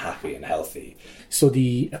are happy and healthy. So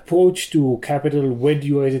the approach to capital, when do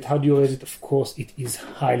you raise it, how do you raise it? Of course, it is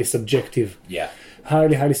highly subjective. Yeah.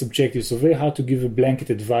 Highly subjective. So very hard to give a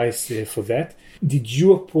blanket advice for that. Did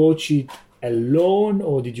you approach it alone,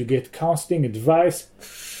 or did you get counseling, advice?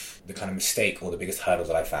 The kind of mistake or the biggest hurdle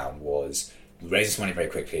that I found was we raised this money very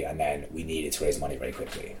quickly, and then we needed to raise money very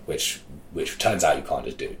quickly, which turns out you can't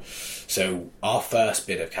just do. So our first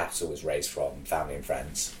bit of capital was raised from family and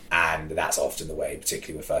friends, and that's often the way,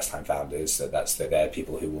 particularly with first-time founders, that they're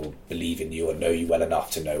people who will believe in you and know you well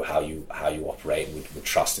enough to know how you operate and would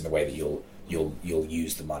trust in the way that you'll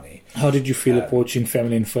use the money. How did you feel approaching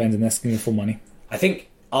family and friends and asking them for money? I think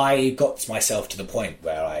I got myself to the point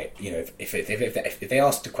where if they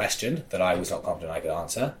asked a question that I was not confident I could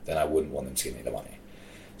answer, then I wouldn't want them to give me the money.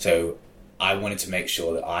 So I wanted to make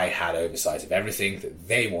sure that I had oversight of everything that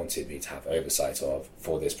they wanted me to have oversight of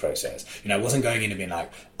for this process. I wasn't going in and being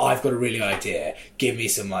like, I've got a really good idea, give me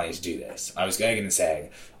some money to do this. I was going in and saying,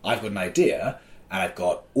 I've got an idea, and I've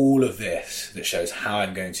got all of this that shows how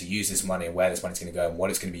I'm going to use this money and where this money's going to go and what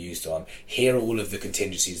it's going to be used on. Here are all of the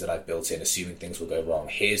contingencies that I've built in, assuming things will go wrong.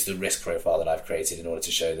 Here's the risk profile that I've created in order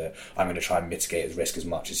to show that I'm going to try and mitigate the risk as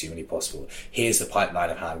much as humanly possible. Here's the pipeline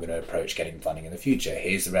of how I'm going to approach getting funding in the future.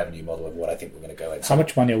 Here's the revenue model of what I think we're going to go into. How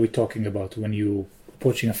much money are we talking about when you're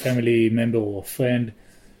approaching a family member or friend?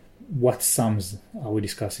 What sums are we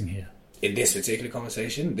discussing here? In this particular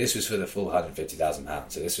conversation, this was for the full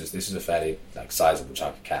 £150,000. So this was a fairly sizable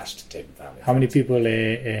chunk of cash to take from family. How many people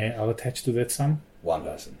are attached to that sum? One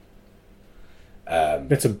person.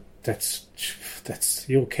 That's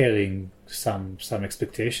you're carrying some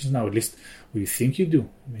expectations now, at least you think you do.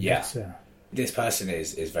 This person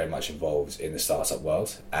is very much involved in the startup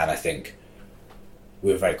world, and I think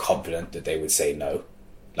we were very confident that they would say no.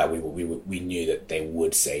 Like we knew that they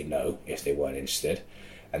would say no if they weren't interested.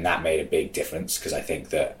 And that made a big difference, because I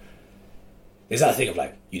think that there's that thing of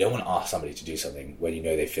like, you don't want to ask somebody to do something when you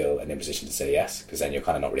know they feel in a position to say yes, because then you're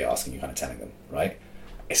kind of not really asking, you're kind of telling them, right?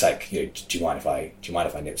 It's like, do you mind if I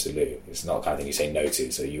nip Sulu? It's not the kind of thing you say no to.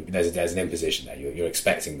 So there's an imposition there. You're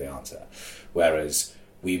expecting the answer. Whereas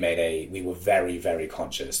we were very, very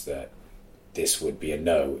conscious that this would be a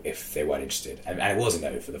no if they weren't interested, and it was a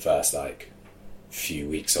no for the first few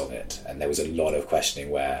weeks of it, and there was a lot of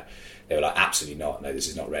questioning where they were like, absolutely not, no, this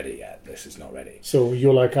is not ready yet, this is not ready. So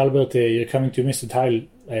you're like, Albert, you're coming to Mr. Tile,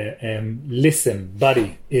 listen,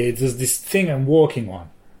 buddy, there's this thing I'm working on.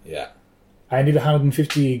 Yeah. I need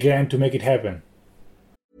 150 grand to make it happen.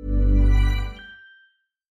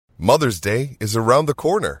 Mother's Day is around the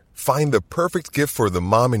corner. Find the perfect gift for the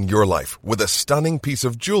mom in your life with a stunning piece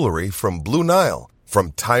of jewelry from Blue Nile.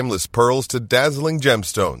 From timeless pearls to dazzling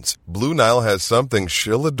gemstones, Blue Nile has something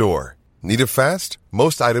she'll adore. Need it fast?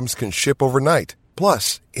 Most items can ship overnight.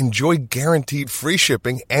 Plus, enjoy guaranteed free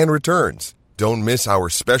shipping and returns. Don't miss our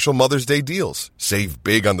special Mother's Day deals. Save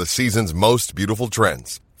big on the season's most beautiful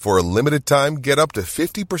trends. For a limited time, get up to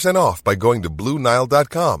 50% off by going to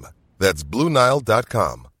BlueNile.com. That's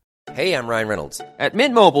BlueNile.com. Hey, I'm Ryan Reynolds. At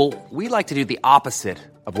Mint Mobile, we like to do the opposite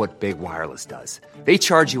of what Big Wireless does. They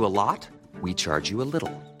charge you a lot. We charge you a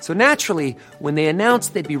little. So naturally, when they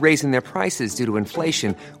announced they'd be raising their prices due to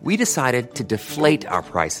inflation, we decided to deflate our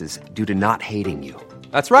prices due to not hating you.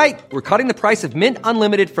 That's right. We're cutting the price of Mint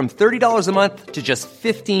Unlimited from $30 a month to just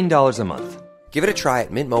 $15 a month. Give it a try at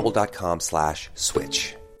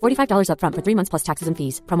mintmobile.com/switch. $45 up front for 3 months plus taxes and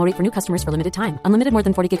fees. Promo rate for new customers for limited time. Unlimited more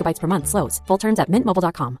than 40 gigabytes per month. Slows full terms at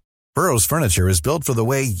mintmobile.com. Burrow's furniture is built for the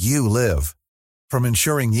way you live. From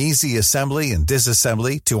ensuring easy assembly and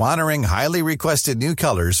disassembly to honoring highly requested new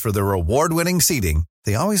colors for their award-winning seating,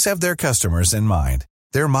 they always have their customers in mind.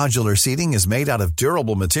 Their modular seating is made out of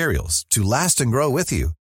durable materials to last and grow with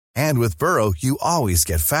you. And with Burrow, you always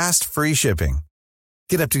get fast, free shipping.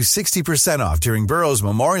 Get up to 60% off during Burrow's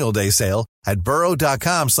Memorial Day sale at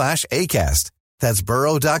burrow.com/ACAST. That's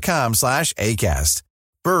burrow.com/ACAST.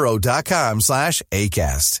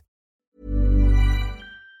 burrow.com/ACAST.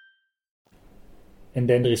 And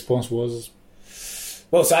then the response was?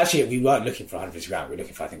 Well, so actually we weren't looking for 150 grand. We were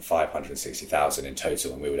looking for, I think, 560,000 in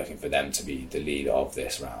total, and we were looking for them to be the lead of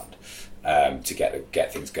this round to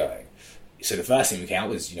get things going. So the first thing we came out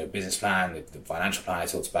was, business plan, the financial plan I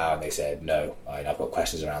talked about, and they said, no, I've got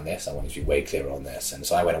questions around this. I want you to be way clearer on this. And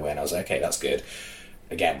so I went away and I was like, okay, that's good.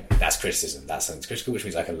 Again, that's criticism. That's something that's critical, which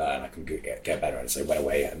means I can learn, I can get better. And so I went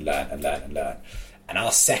away and learn. And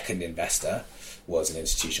our second investor was an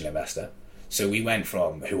institutional investor. So we went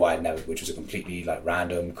from who I had never, which was a completely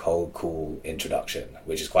random, cold, cool introduction,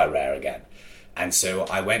 which is quite rare again. And so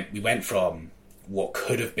we went from what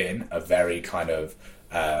could have been a very kind of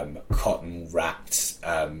cotton-wrapped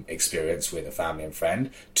experience with a family and friend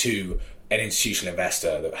to an institutional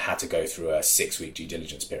investor that had to go through a 6-week due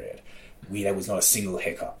diligence period. There was not a single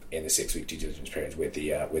hiccup in the 6-week due diligence period with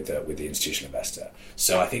the institutional investor.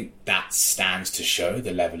 So I think that stands to show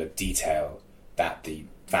the level of detail that the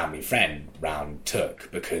family friend round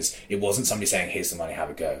took, because it wasn't somebody saying, here's the money, have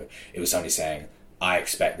a go. It was somebody saying, I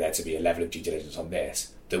expect there to be a level of due diligence on this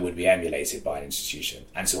that would be emulated by an institution.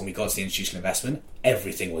 And so when we got to the institutional investment,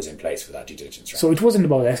 everything was in place for that due diligence round. So it wasn't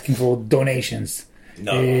about asking for donations,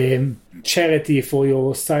 charity for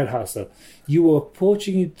your side hustle. You were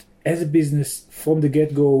approaching it as a business from the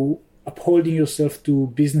get-go, upholding yourself to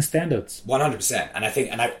business standards. 100%. And I think,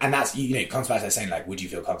 and that's, it comes back to that saying, would you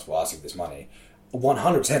feel comfortable asking for this money?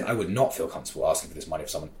 100%, I would not feel comfortable asking for this money for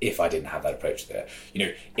someone if I didn't have that approach to it.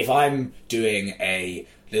 If I'm doing a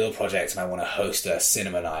little project and I want to host a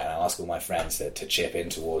cinema night and I ask all my friends to chip in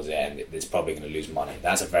towards it, and it's probably going to lose money.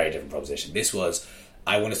 That's a very different proposition. This was,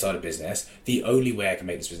 I want to start a business. The only way I can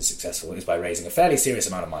make this business successful is by raising a fairly serious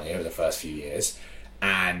amount of money over the first few years,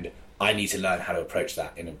 and I need to learn how to approach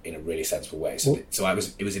that in a really sensible way. So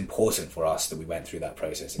it was important for us that we went through that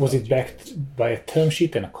process. Was it backed by a term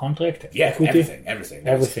sheet and a contract? Yeah, equity?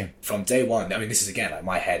 Everything. From day one, this is again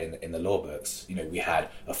my head in the law books. We had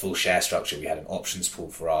a full share structure. We had an options pool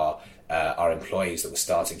for our employees that were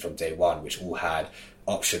starting from day one, which all had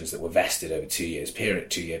options that were vested over 2 year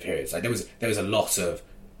periods. There was a lot of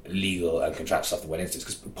legal and contractual stuff that went into this,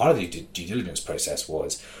 because part of the due diligence process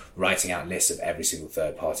was writing out lists of every single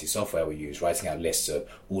third-party software we use, writing out lists of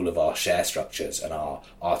all of our share structures and our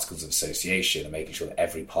articles of association, and making sure that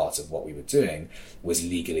every part of what we were doing was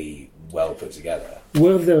legally well put together.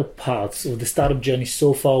 Were there parts of the startup journey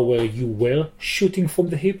so far where you were shooting from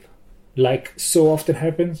the hip, like so often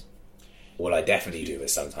happens? What I definitely do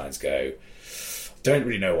is sometimes go, don't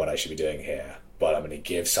really know what I should be doing here, but I'm going to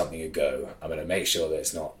give something a go. I'm going to make sure that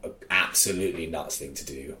it's not an absolutely nuts thing to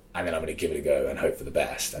do, and then I'm going to give it a go and hope for the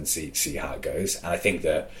best and see how it goes. And I think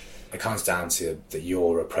that it comes down to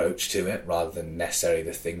your approach to it rather than necessarily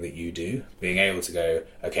the thing that you do. Being able to go,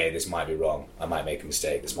 okay, this might be wrong. I might make a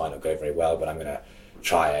mistake. This might not go very well, but I'm going to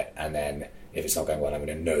try it. And then if it's not going well, I'm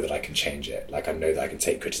going to know that I can change it. I know that I can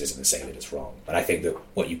take criticism and say that it's wrong. And I think that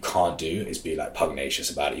what you can't do is be pugnacious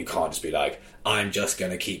about it. You can't just be I'm just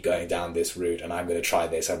going to keep going down this route and I'm going to try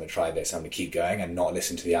this, I'm going to try this, I'm going to keep going and not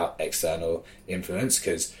listen to the external influence,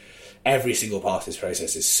 because every single part of this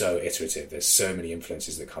process is so iterative. There's so many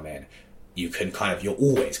influences that come in. You're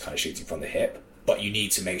always kind of shooting from the hip, but you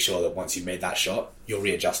need to make sure that once you've made that shot, you're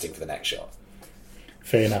readjusting for the next shot.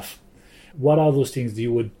 Fair enough. What are those things that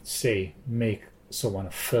you would say make someone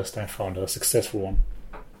a first-time founder a successful one?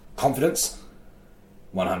 Confidence,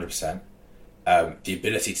 100%. The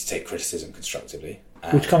ability to take criticism constructively.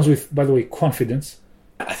 Which comes with, by the way, confidence.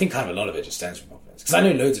 I think kind of a lot of it just stems from confidence. Because I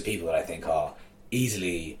know loads of people that I think are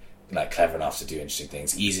easily clever enough to do interesting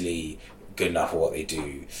things, easily good enough at what they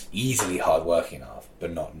do, easily hardworking enough,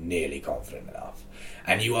 but not nearly confident enough.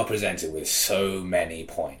 And you are presented with so many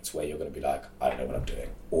points where you're going to be I don't know what I'm doing.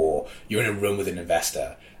 Or you're in a room with an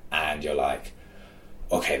investor and you're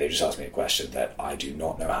okay, they just asked me a question that I do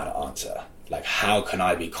not know how to answer. How can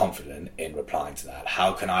I be confident in replying to that?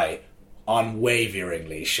 How can I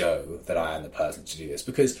unwaveringly show that I am the person to do this?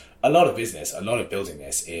 Because a lot of business, a lot of building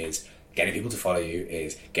this is getting people to follow you,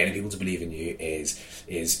 is getting people to believe in you, is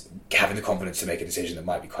having the confidence to make a decision that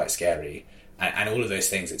might be quite scary. And all of those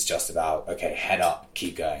things, it's just about, okay, head up,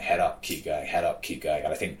 keep going, head up, keep going, head up, keep going.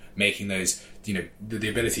 And I think making those, the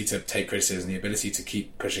ability to take criticism, the ability to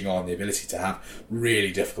keep pushing on, the ability to have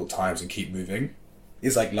really difficult times and keep moving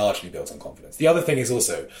is largely built on confidence. The other thing is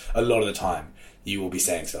also, a lot of the time, you will be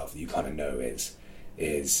saying stuff that you kind of know is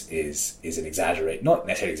an exaggerate, not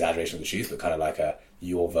necessarily exaggeration of the truth, but kind of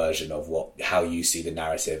your version of how you see the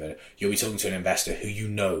narrative, and you'll be talking to an investor who you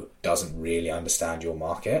know doesn't really understand your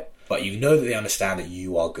market, but you know that they understand that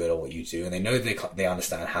you are good at what you do, and they know they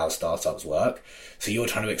understand how startups work. So you're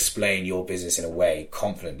trying to explain your business in a way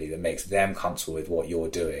confidently that makes them comfortable with what you're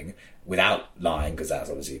doing without lying, because that's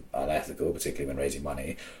obviously unethical, particularly when raising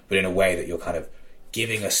money, but in a way that you're kind of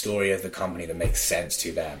giving a story of the company that makes sense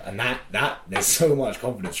to them. And that there's so much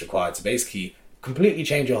confidence required to basically completely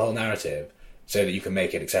change your whole narrative so that you can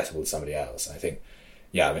make it accessible to somebody else. And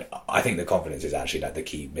I think the confidence is actually like the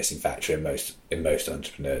key missing factor in most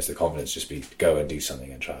entrepreneurs. The confidence just be go and do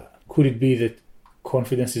something and try it. Could it be that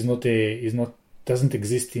confidence doesn't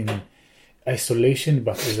exist in isolation,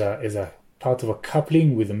 but as a part of a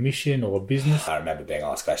coupling with a mission or a business? I remember being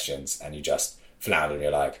asked questions and you just flounder and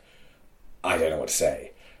you're like, I don't know what to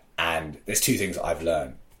say. And there's two things I've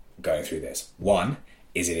learned going through this. One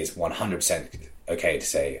is it is 100% okay to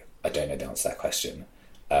say, I don't know the answer to that question,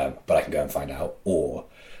 but I can go and find out. Or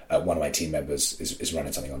one of my team members is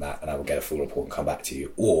running something on that and I will get a full report and come back to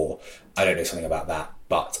you. Or I don't know something about that,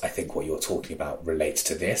 but I think what you're talking about relates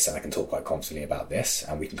to this and I can talk quite confidently about this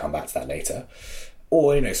and we can come back to that later.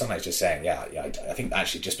 Or, sometimes just saying, I think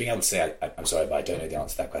actually just being able to say, I'm sorry, but I don't know the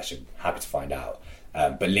answer to that question. Happy to find out.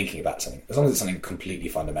 But linking it back to something, as long as it's something completely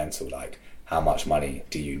fundamental, like how much money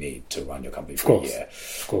do you need to run your company for a year?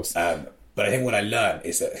 Of course. But I think what I learned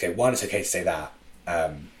is that, okay, one, it's okay to say that.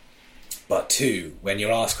 But two, when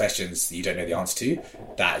you're asked questions that you don't know the answer to,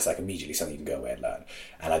 that is like immediately something you can go away and learn.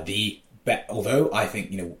 And although I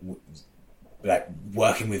think, like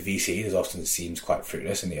working with VCs often seems quite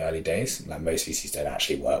fruitless in the early days. Like most VCs don't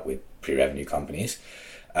actually work with pre-revenue companies.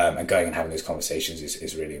 And going and having those conversations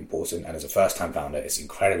is really important. And as a first-time founder, it's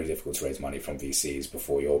incredibly difficult to raise money from VCs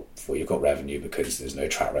before you've got revenue because there's no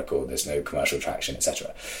track record, there's no commercial traction,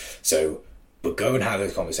 etc. But go and have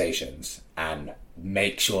those conversations and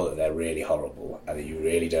make sure that they're really horrible and that you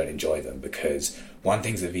really don't enjoy them, because one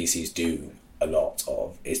thing that VCs do a lot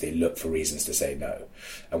of is they look for reasons to say no.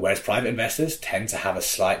 And whereas private investors tend to have a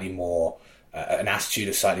slightly more an attitude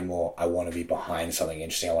of slightly more, I want to be behind something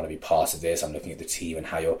interesting, I want to be part of this, I'm looking at the team and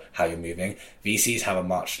how you're moving. VCs have a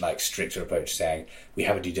much stricter approach, saying we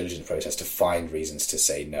have a due diligence process to find reasons to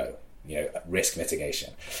say no, risk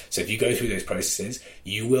mitigation. So if you go through those processes,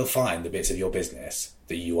 you will find the bits of your business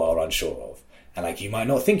that you are unsure of. And you might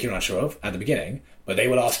not think you're unsure of at the beginning, but they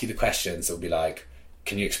will ask you the questions that will be like,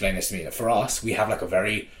 can you explain this to me? For us, we have a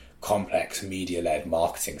very complex media-led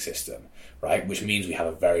marketing system, right? Which means we have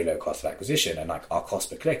a very low cost of acquisition, and our cost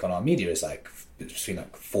per click on our media is between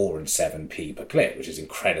 4 and 7p per click, which is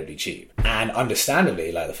incredibly cheap. And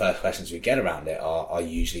understandably, the first questions we get around it are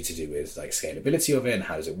usually to do with scalability of it and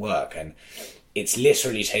how does it work. And it's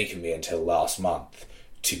literally taken me until last month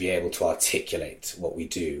to be able to articulate what we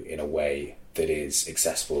do in a way that is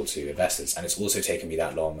accessible to investors. And it's also taken me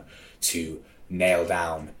that long to nail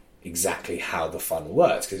down exactly how the funnel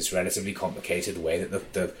works, because it's relatively complicated. The way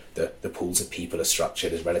that the pools of people are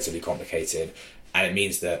structured is relatively complicated, and it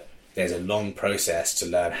means that there's a long process to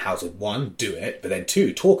learn how to, one, do it, but then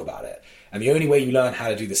two, talk about it. And the only way you learn how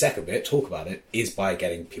to do the second bit, talk about it, is by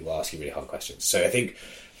getting people asking really hard questions. So I think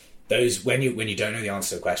those, when you don't know the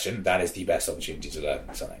answer to a question, that is the best opportunity to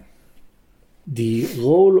learn something. The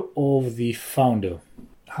role of the founder.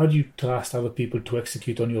 How do you trust other people to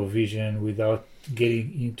execute on your vision without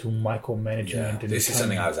getting into micromanagement? Yeah, this is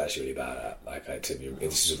something I was actually really bad at.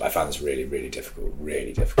 I found this really, really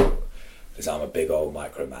difficult, because I'm a big old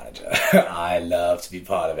micromanager. I love to be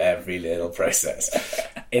part of every little process.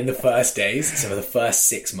 In the first days, so for the first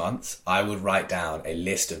 6 months, I would write down a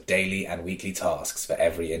list of daily and weekly tasks for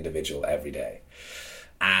every individual every day.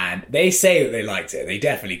 And they say that they liked it. They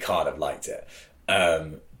definitely can't have liked it.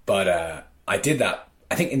 But I did that.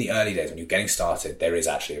 I think in the early days when you're getting started, there is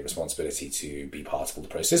actually a responsibility to be part of all the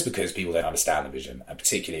process, because people don't understand the vision, and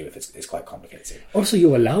particularly if it's quite complicated. Also,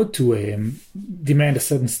 you're allowed to demand a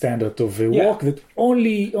certain standard of work that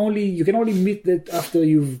only you can only meet that after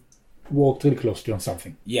you've worked really closely on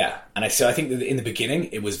something. Yeah, and so I think that in the beginning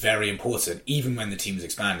it was very important, even when the team was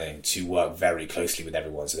expanding, to work very closely with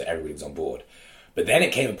everyone so that everybody was on board. But then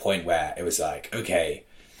it came a point where it was okay,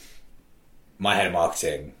 my head of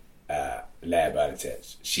marketing, Leah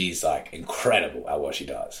Bernadette, she's incredible at what she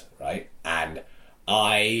does, right? And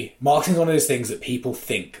marketing's one of those things that people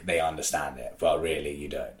think they understand it, but really you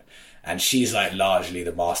don't. And she's largely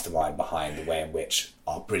the mastermind behind the way in which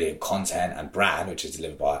our brilliant content and brand, which is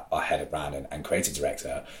delivered by our head of brand and creative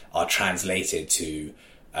director, are translated to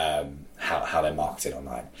how they're marketed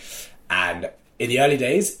online. And in the early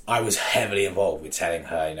days, I was heavily involved with telling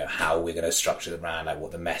her, you know, how we're going to structure the brand, like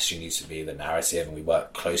what the messaging needs to be, the narrative, and we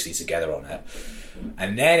worked closely together on it.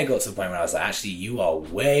 And then it got to the point where I was like, actually, you are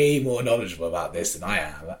way more knowledgeable about this than I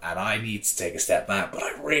am, and I need to take a step back, but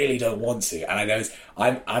I really don't want to. And I know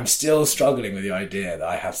I'm still struggling with the idea that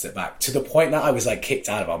I have to step back, to the point that I was like kicked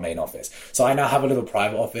out of our main office. So I now have a little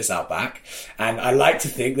private office out back, and I like to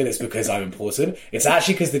think that it's because I'm important. It's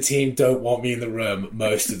actually because the team don't want me in the room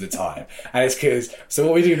most of the time. And it's because, so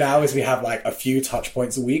what we do now is we have like a few touch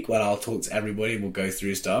points a week where I'll talk to everybody and we'll go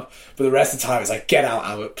through stuff. But the rest of the time it's like, get out,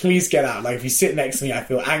 Albert, please get out. Like if you sit next to me, I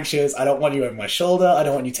feel anxious. I don't want you over my shoulder. I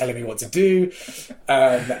don't want you telling me what to do.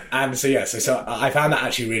 And so yeah, so I found that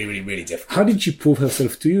actually really, really, really difficult. How did she prove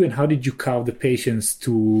herself to you, and how did you carve the patience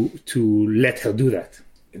to let her do that?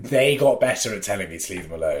 They got better at telling me to leave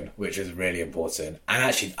them alone, which was really important. And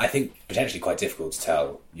actually, I think potentially quite difficult to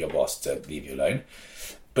tell your boss to leave you alone.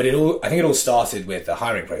 But I think it all started with the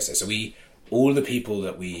hiring process. So all the people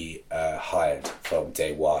that we hired from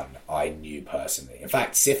day one, I knew personally. In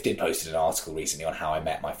fact, Sifted posted an article recently on how I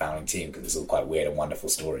met my founding team, because it's all quite weird and wonderful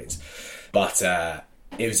stories. But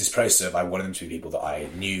it was this process of I wanted them to be people that I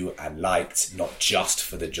knew and liked, not just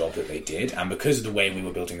for the job that they did. And because of the way we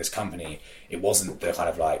were building this company, it wasn't the kind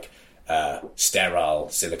of like sterile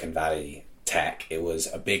Silicon Valley tech. It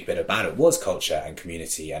was a big bit about it was culture and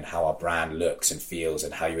community and how our brand looks and feels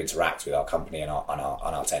and how you interact with our company and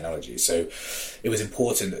our technology. So it was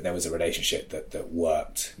important that there was a relationship that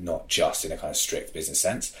worked, not just in a kind of strict business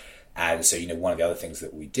sense. And so, you know, one of the other things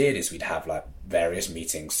that we did is we'd have like various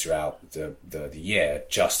meetings throughout the year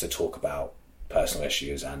just to talk about personal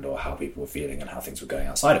issues and or how people were feeling and how things were going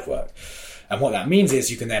outside of work. And what that means is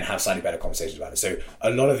you can then have slightly better conversations about it. So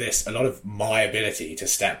a lot of my ability to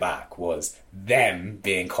step back was them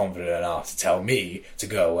being confident enough to tell me to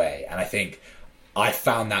go away. And I think I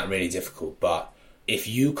found that really difficult. But if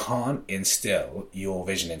you can't instill your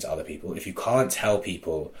vision into other people, if you can't tell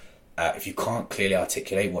people, if you can't clearly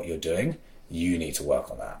articulate what you're doing, you need to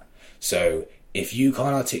work on that. So if you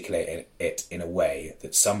can't articulate it in a way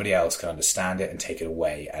that somebody else can understand it and take it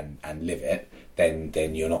away and live it,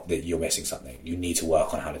 then you're missing something. You need to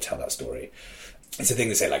work on how to tell that story. It's a thing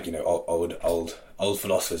to say, like, you know, old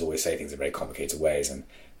philosophers always say things in very complicated ways, and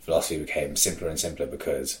philosophy became simpler and simpler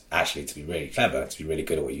because actually, to be really clever, to be really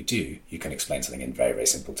good at what you do, you can explain something in very, very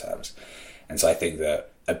simple terms. And so I think that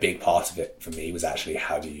a big part of it for me was actually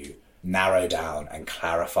how do you narrow down and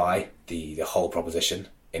clarify the whole proposition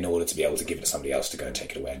in order to be able to give it to somebody else to go and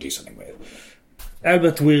take it away and do something with.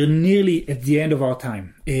 Albert, we're nearly at the end of our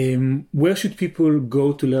time. Where should people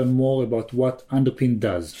go to learn more about what Underpin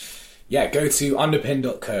does? Yeah, go to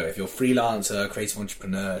underpin.co. If you're a freelancer, creative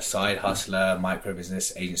entrepreneur, side hustler, micro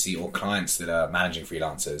business agency, or clients that are managing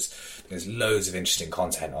freelancers, there's loads of interesting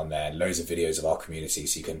content on there, loads of videos of our community,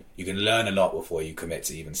 so you can learn a lot before you commit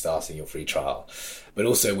to even starting your free trial. But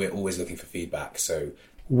also, we're always looking for feedback. So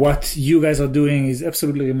what you guys are doing is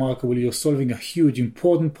absolutely remarkable. You're solving a huge,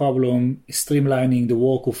 important problem, streamlining the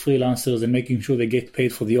work of freelancers and making sure they get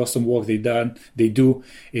paid for the awesome work they do.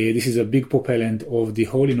 This is a big propellant of the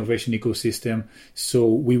whole innovation ecosystem. So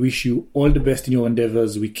we wish you all the best in your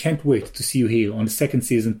endeavors. We can't wait to see you here on the second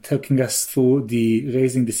season, taking us through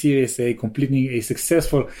raising the Series A, completing a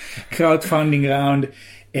successful crowdfunding round,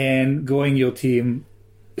 and growing your team,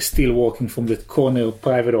 still working from the corner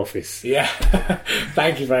private office. Yeah,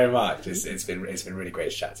 thank you very much. It's been really great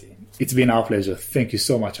to chat to you. It's been our pleasure. Thank you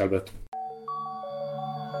so much, Albert.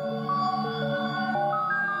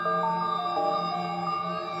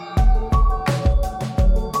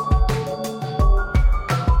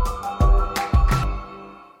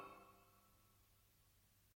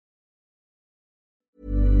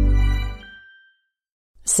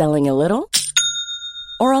 Selling a little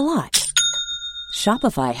or a lot?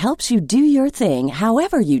 Shopify helps you do your thing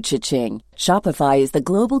however you cha-ching. Shopify is the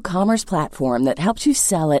global commerce platform that helps you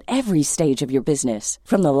sell at every stage of your business.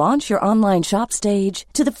 From the launch your online shop stage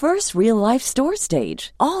to the first real-life store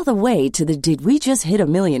stage, all the way to the did we just hit a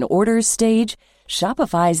million orders stage.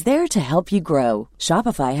 Shopify is there to help you grow.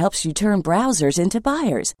 Shopify helps you turn browsers into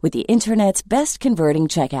buyers with the internet's best converting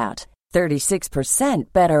checkout.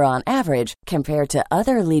 36% better on average compared to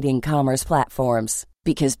other leading commerce platforms.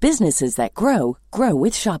 Because businesses that grow, grow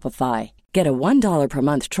with Shopify. Get a $1 per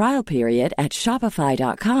month trial period at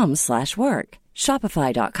shopify.com/work.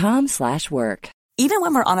 Shopify.com/work. Even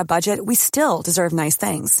when we're on a budget, we still deserve nice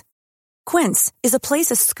things. Quince is a place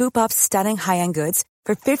to scoop up stunning high-end goods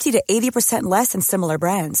for 50 to 80% less than similar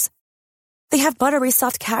brands. They have buttery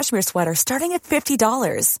soft cashmere sweaters starting at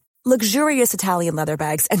 $50, luxurious Italian leather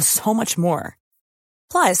bags, and so much more.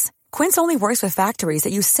 Plus, Quince only works with factories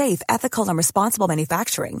that use safe, ethical, and responsible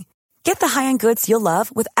manufacturing. Get the high-end goods you'll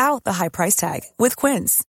love without the high price tag with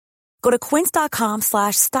Quince. Go to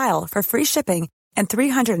quince.com/style for free shipping and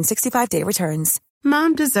 365-day returns.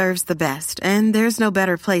 Mom deserves the best, and there's no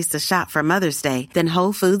better place to shop for Mother's Day than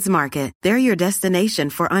Whole Foods Market. They're your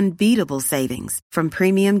destination for unbeatable savings, from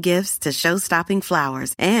premium gifts to show-stopping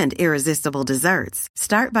flowers and irresistible desserts.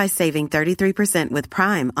 Start by saving 33% with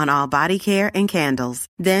Prime on all body care and candles.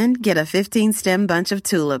 Then get a 15-stem bunch of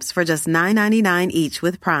tulips for just $9.99 each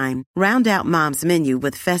with Prime. Round out Mom's menu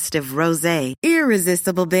with festive rosé,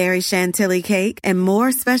 irresistible berry chantilly cake, and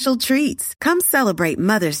more special treats. Come celebrate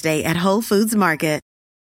Mother's Day at Whole Foods Market.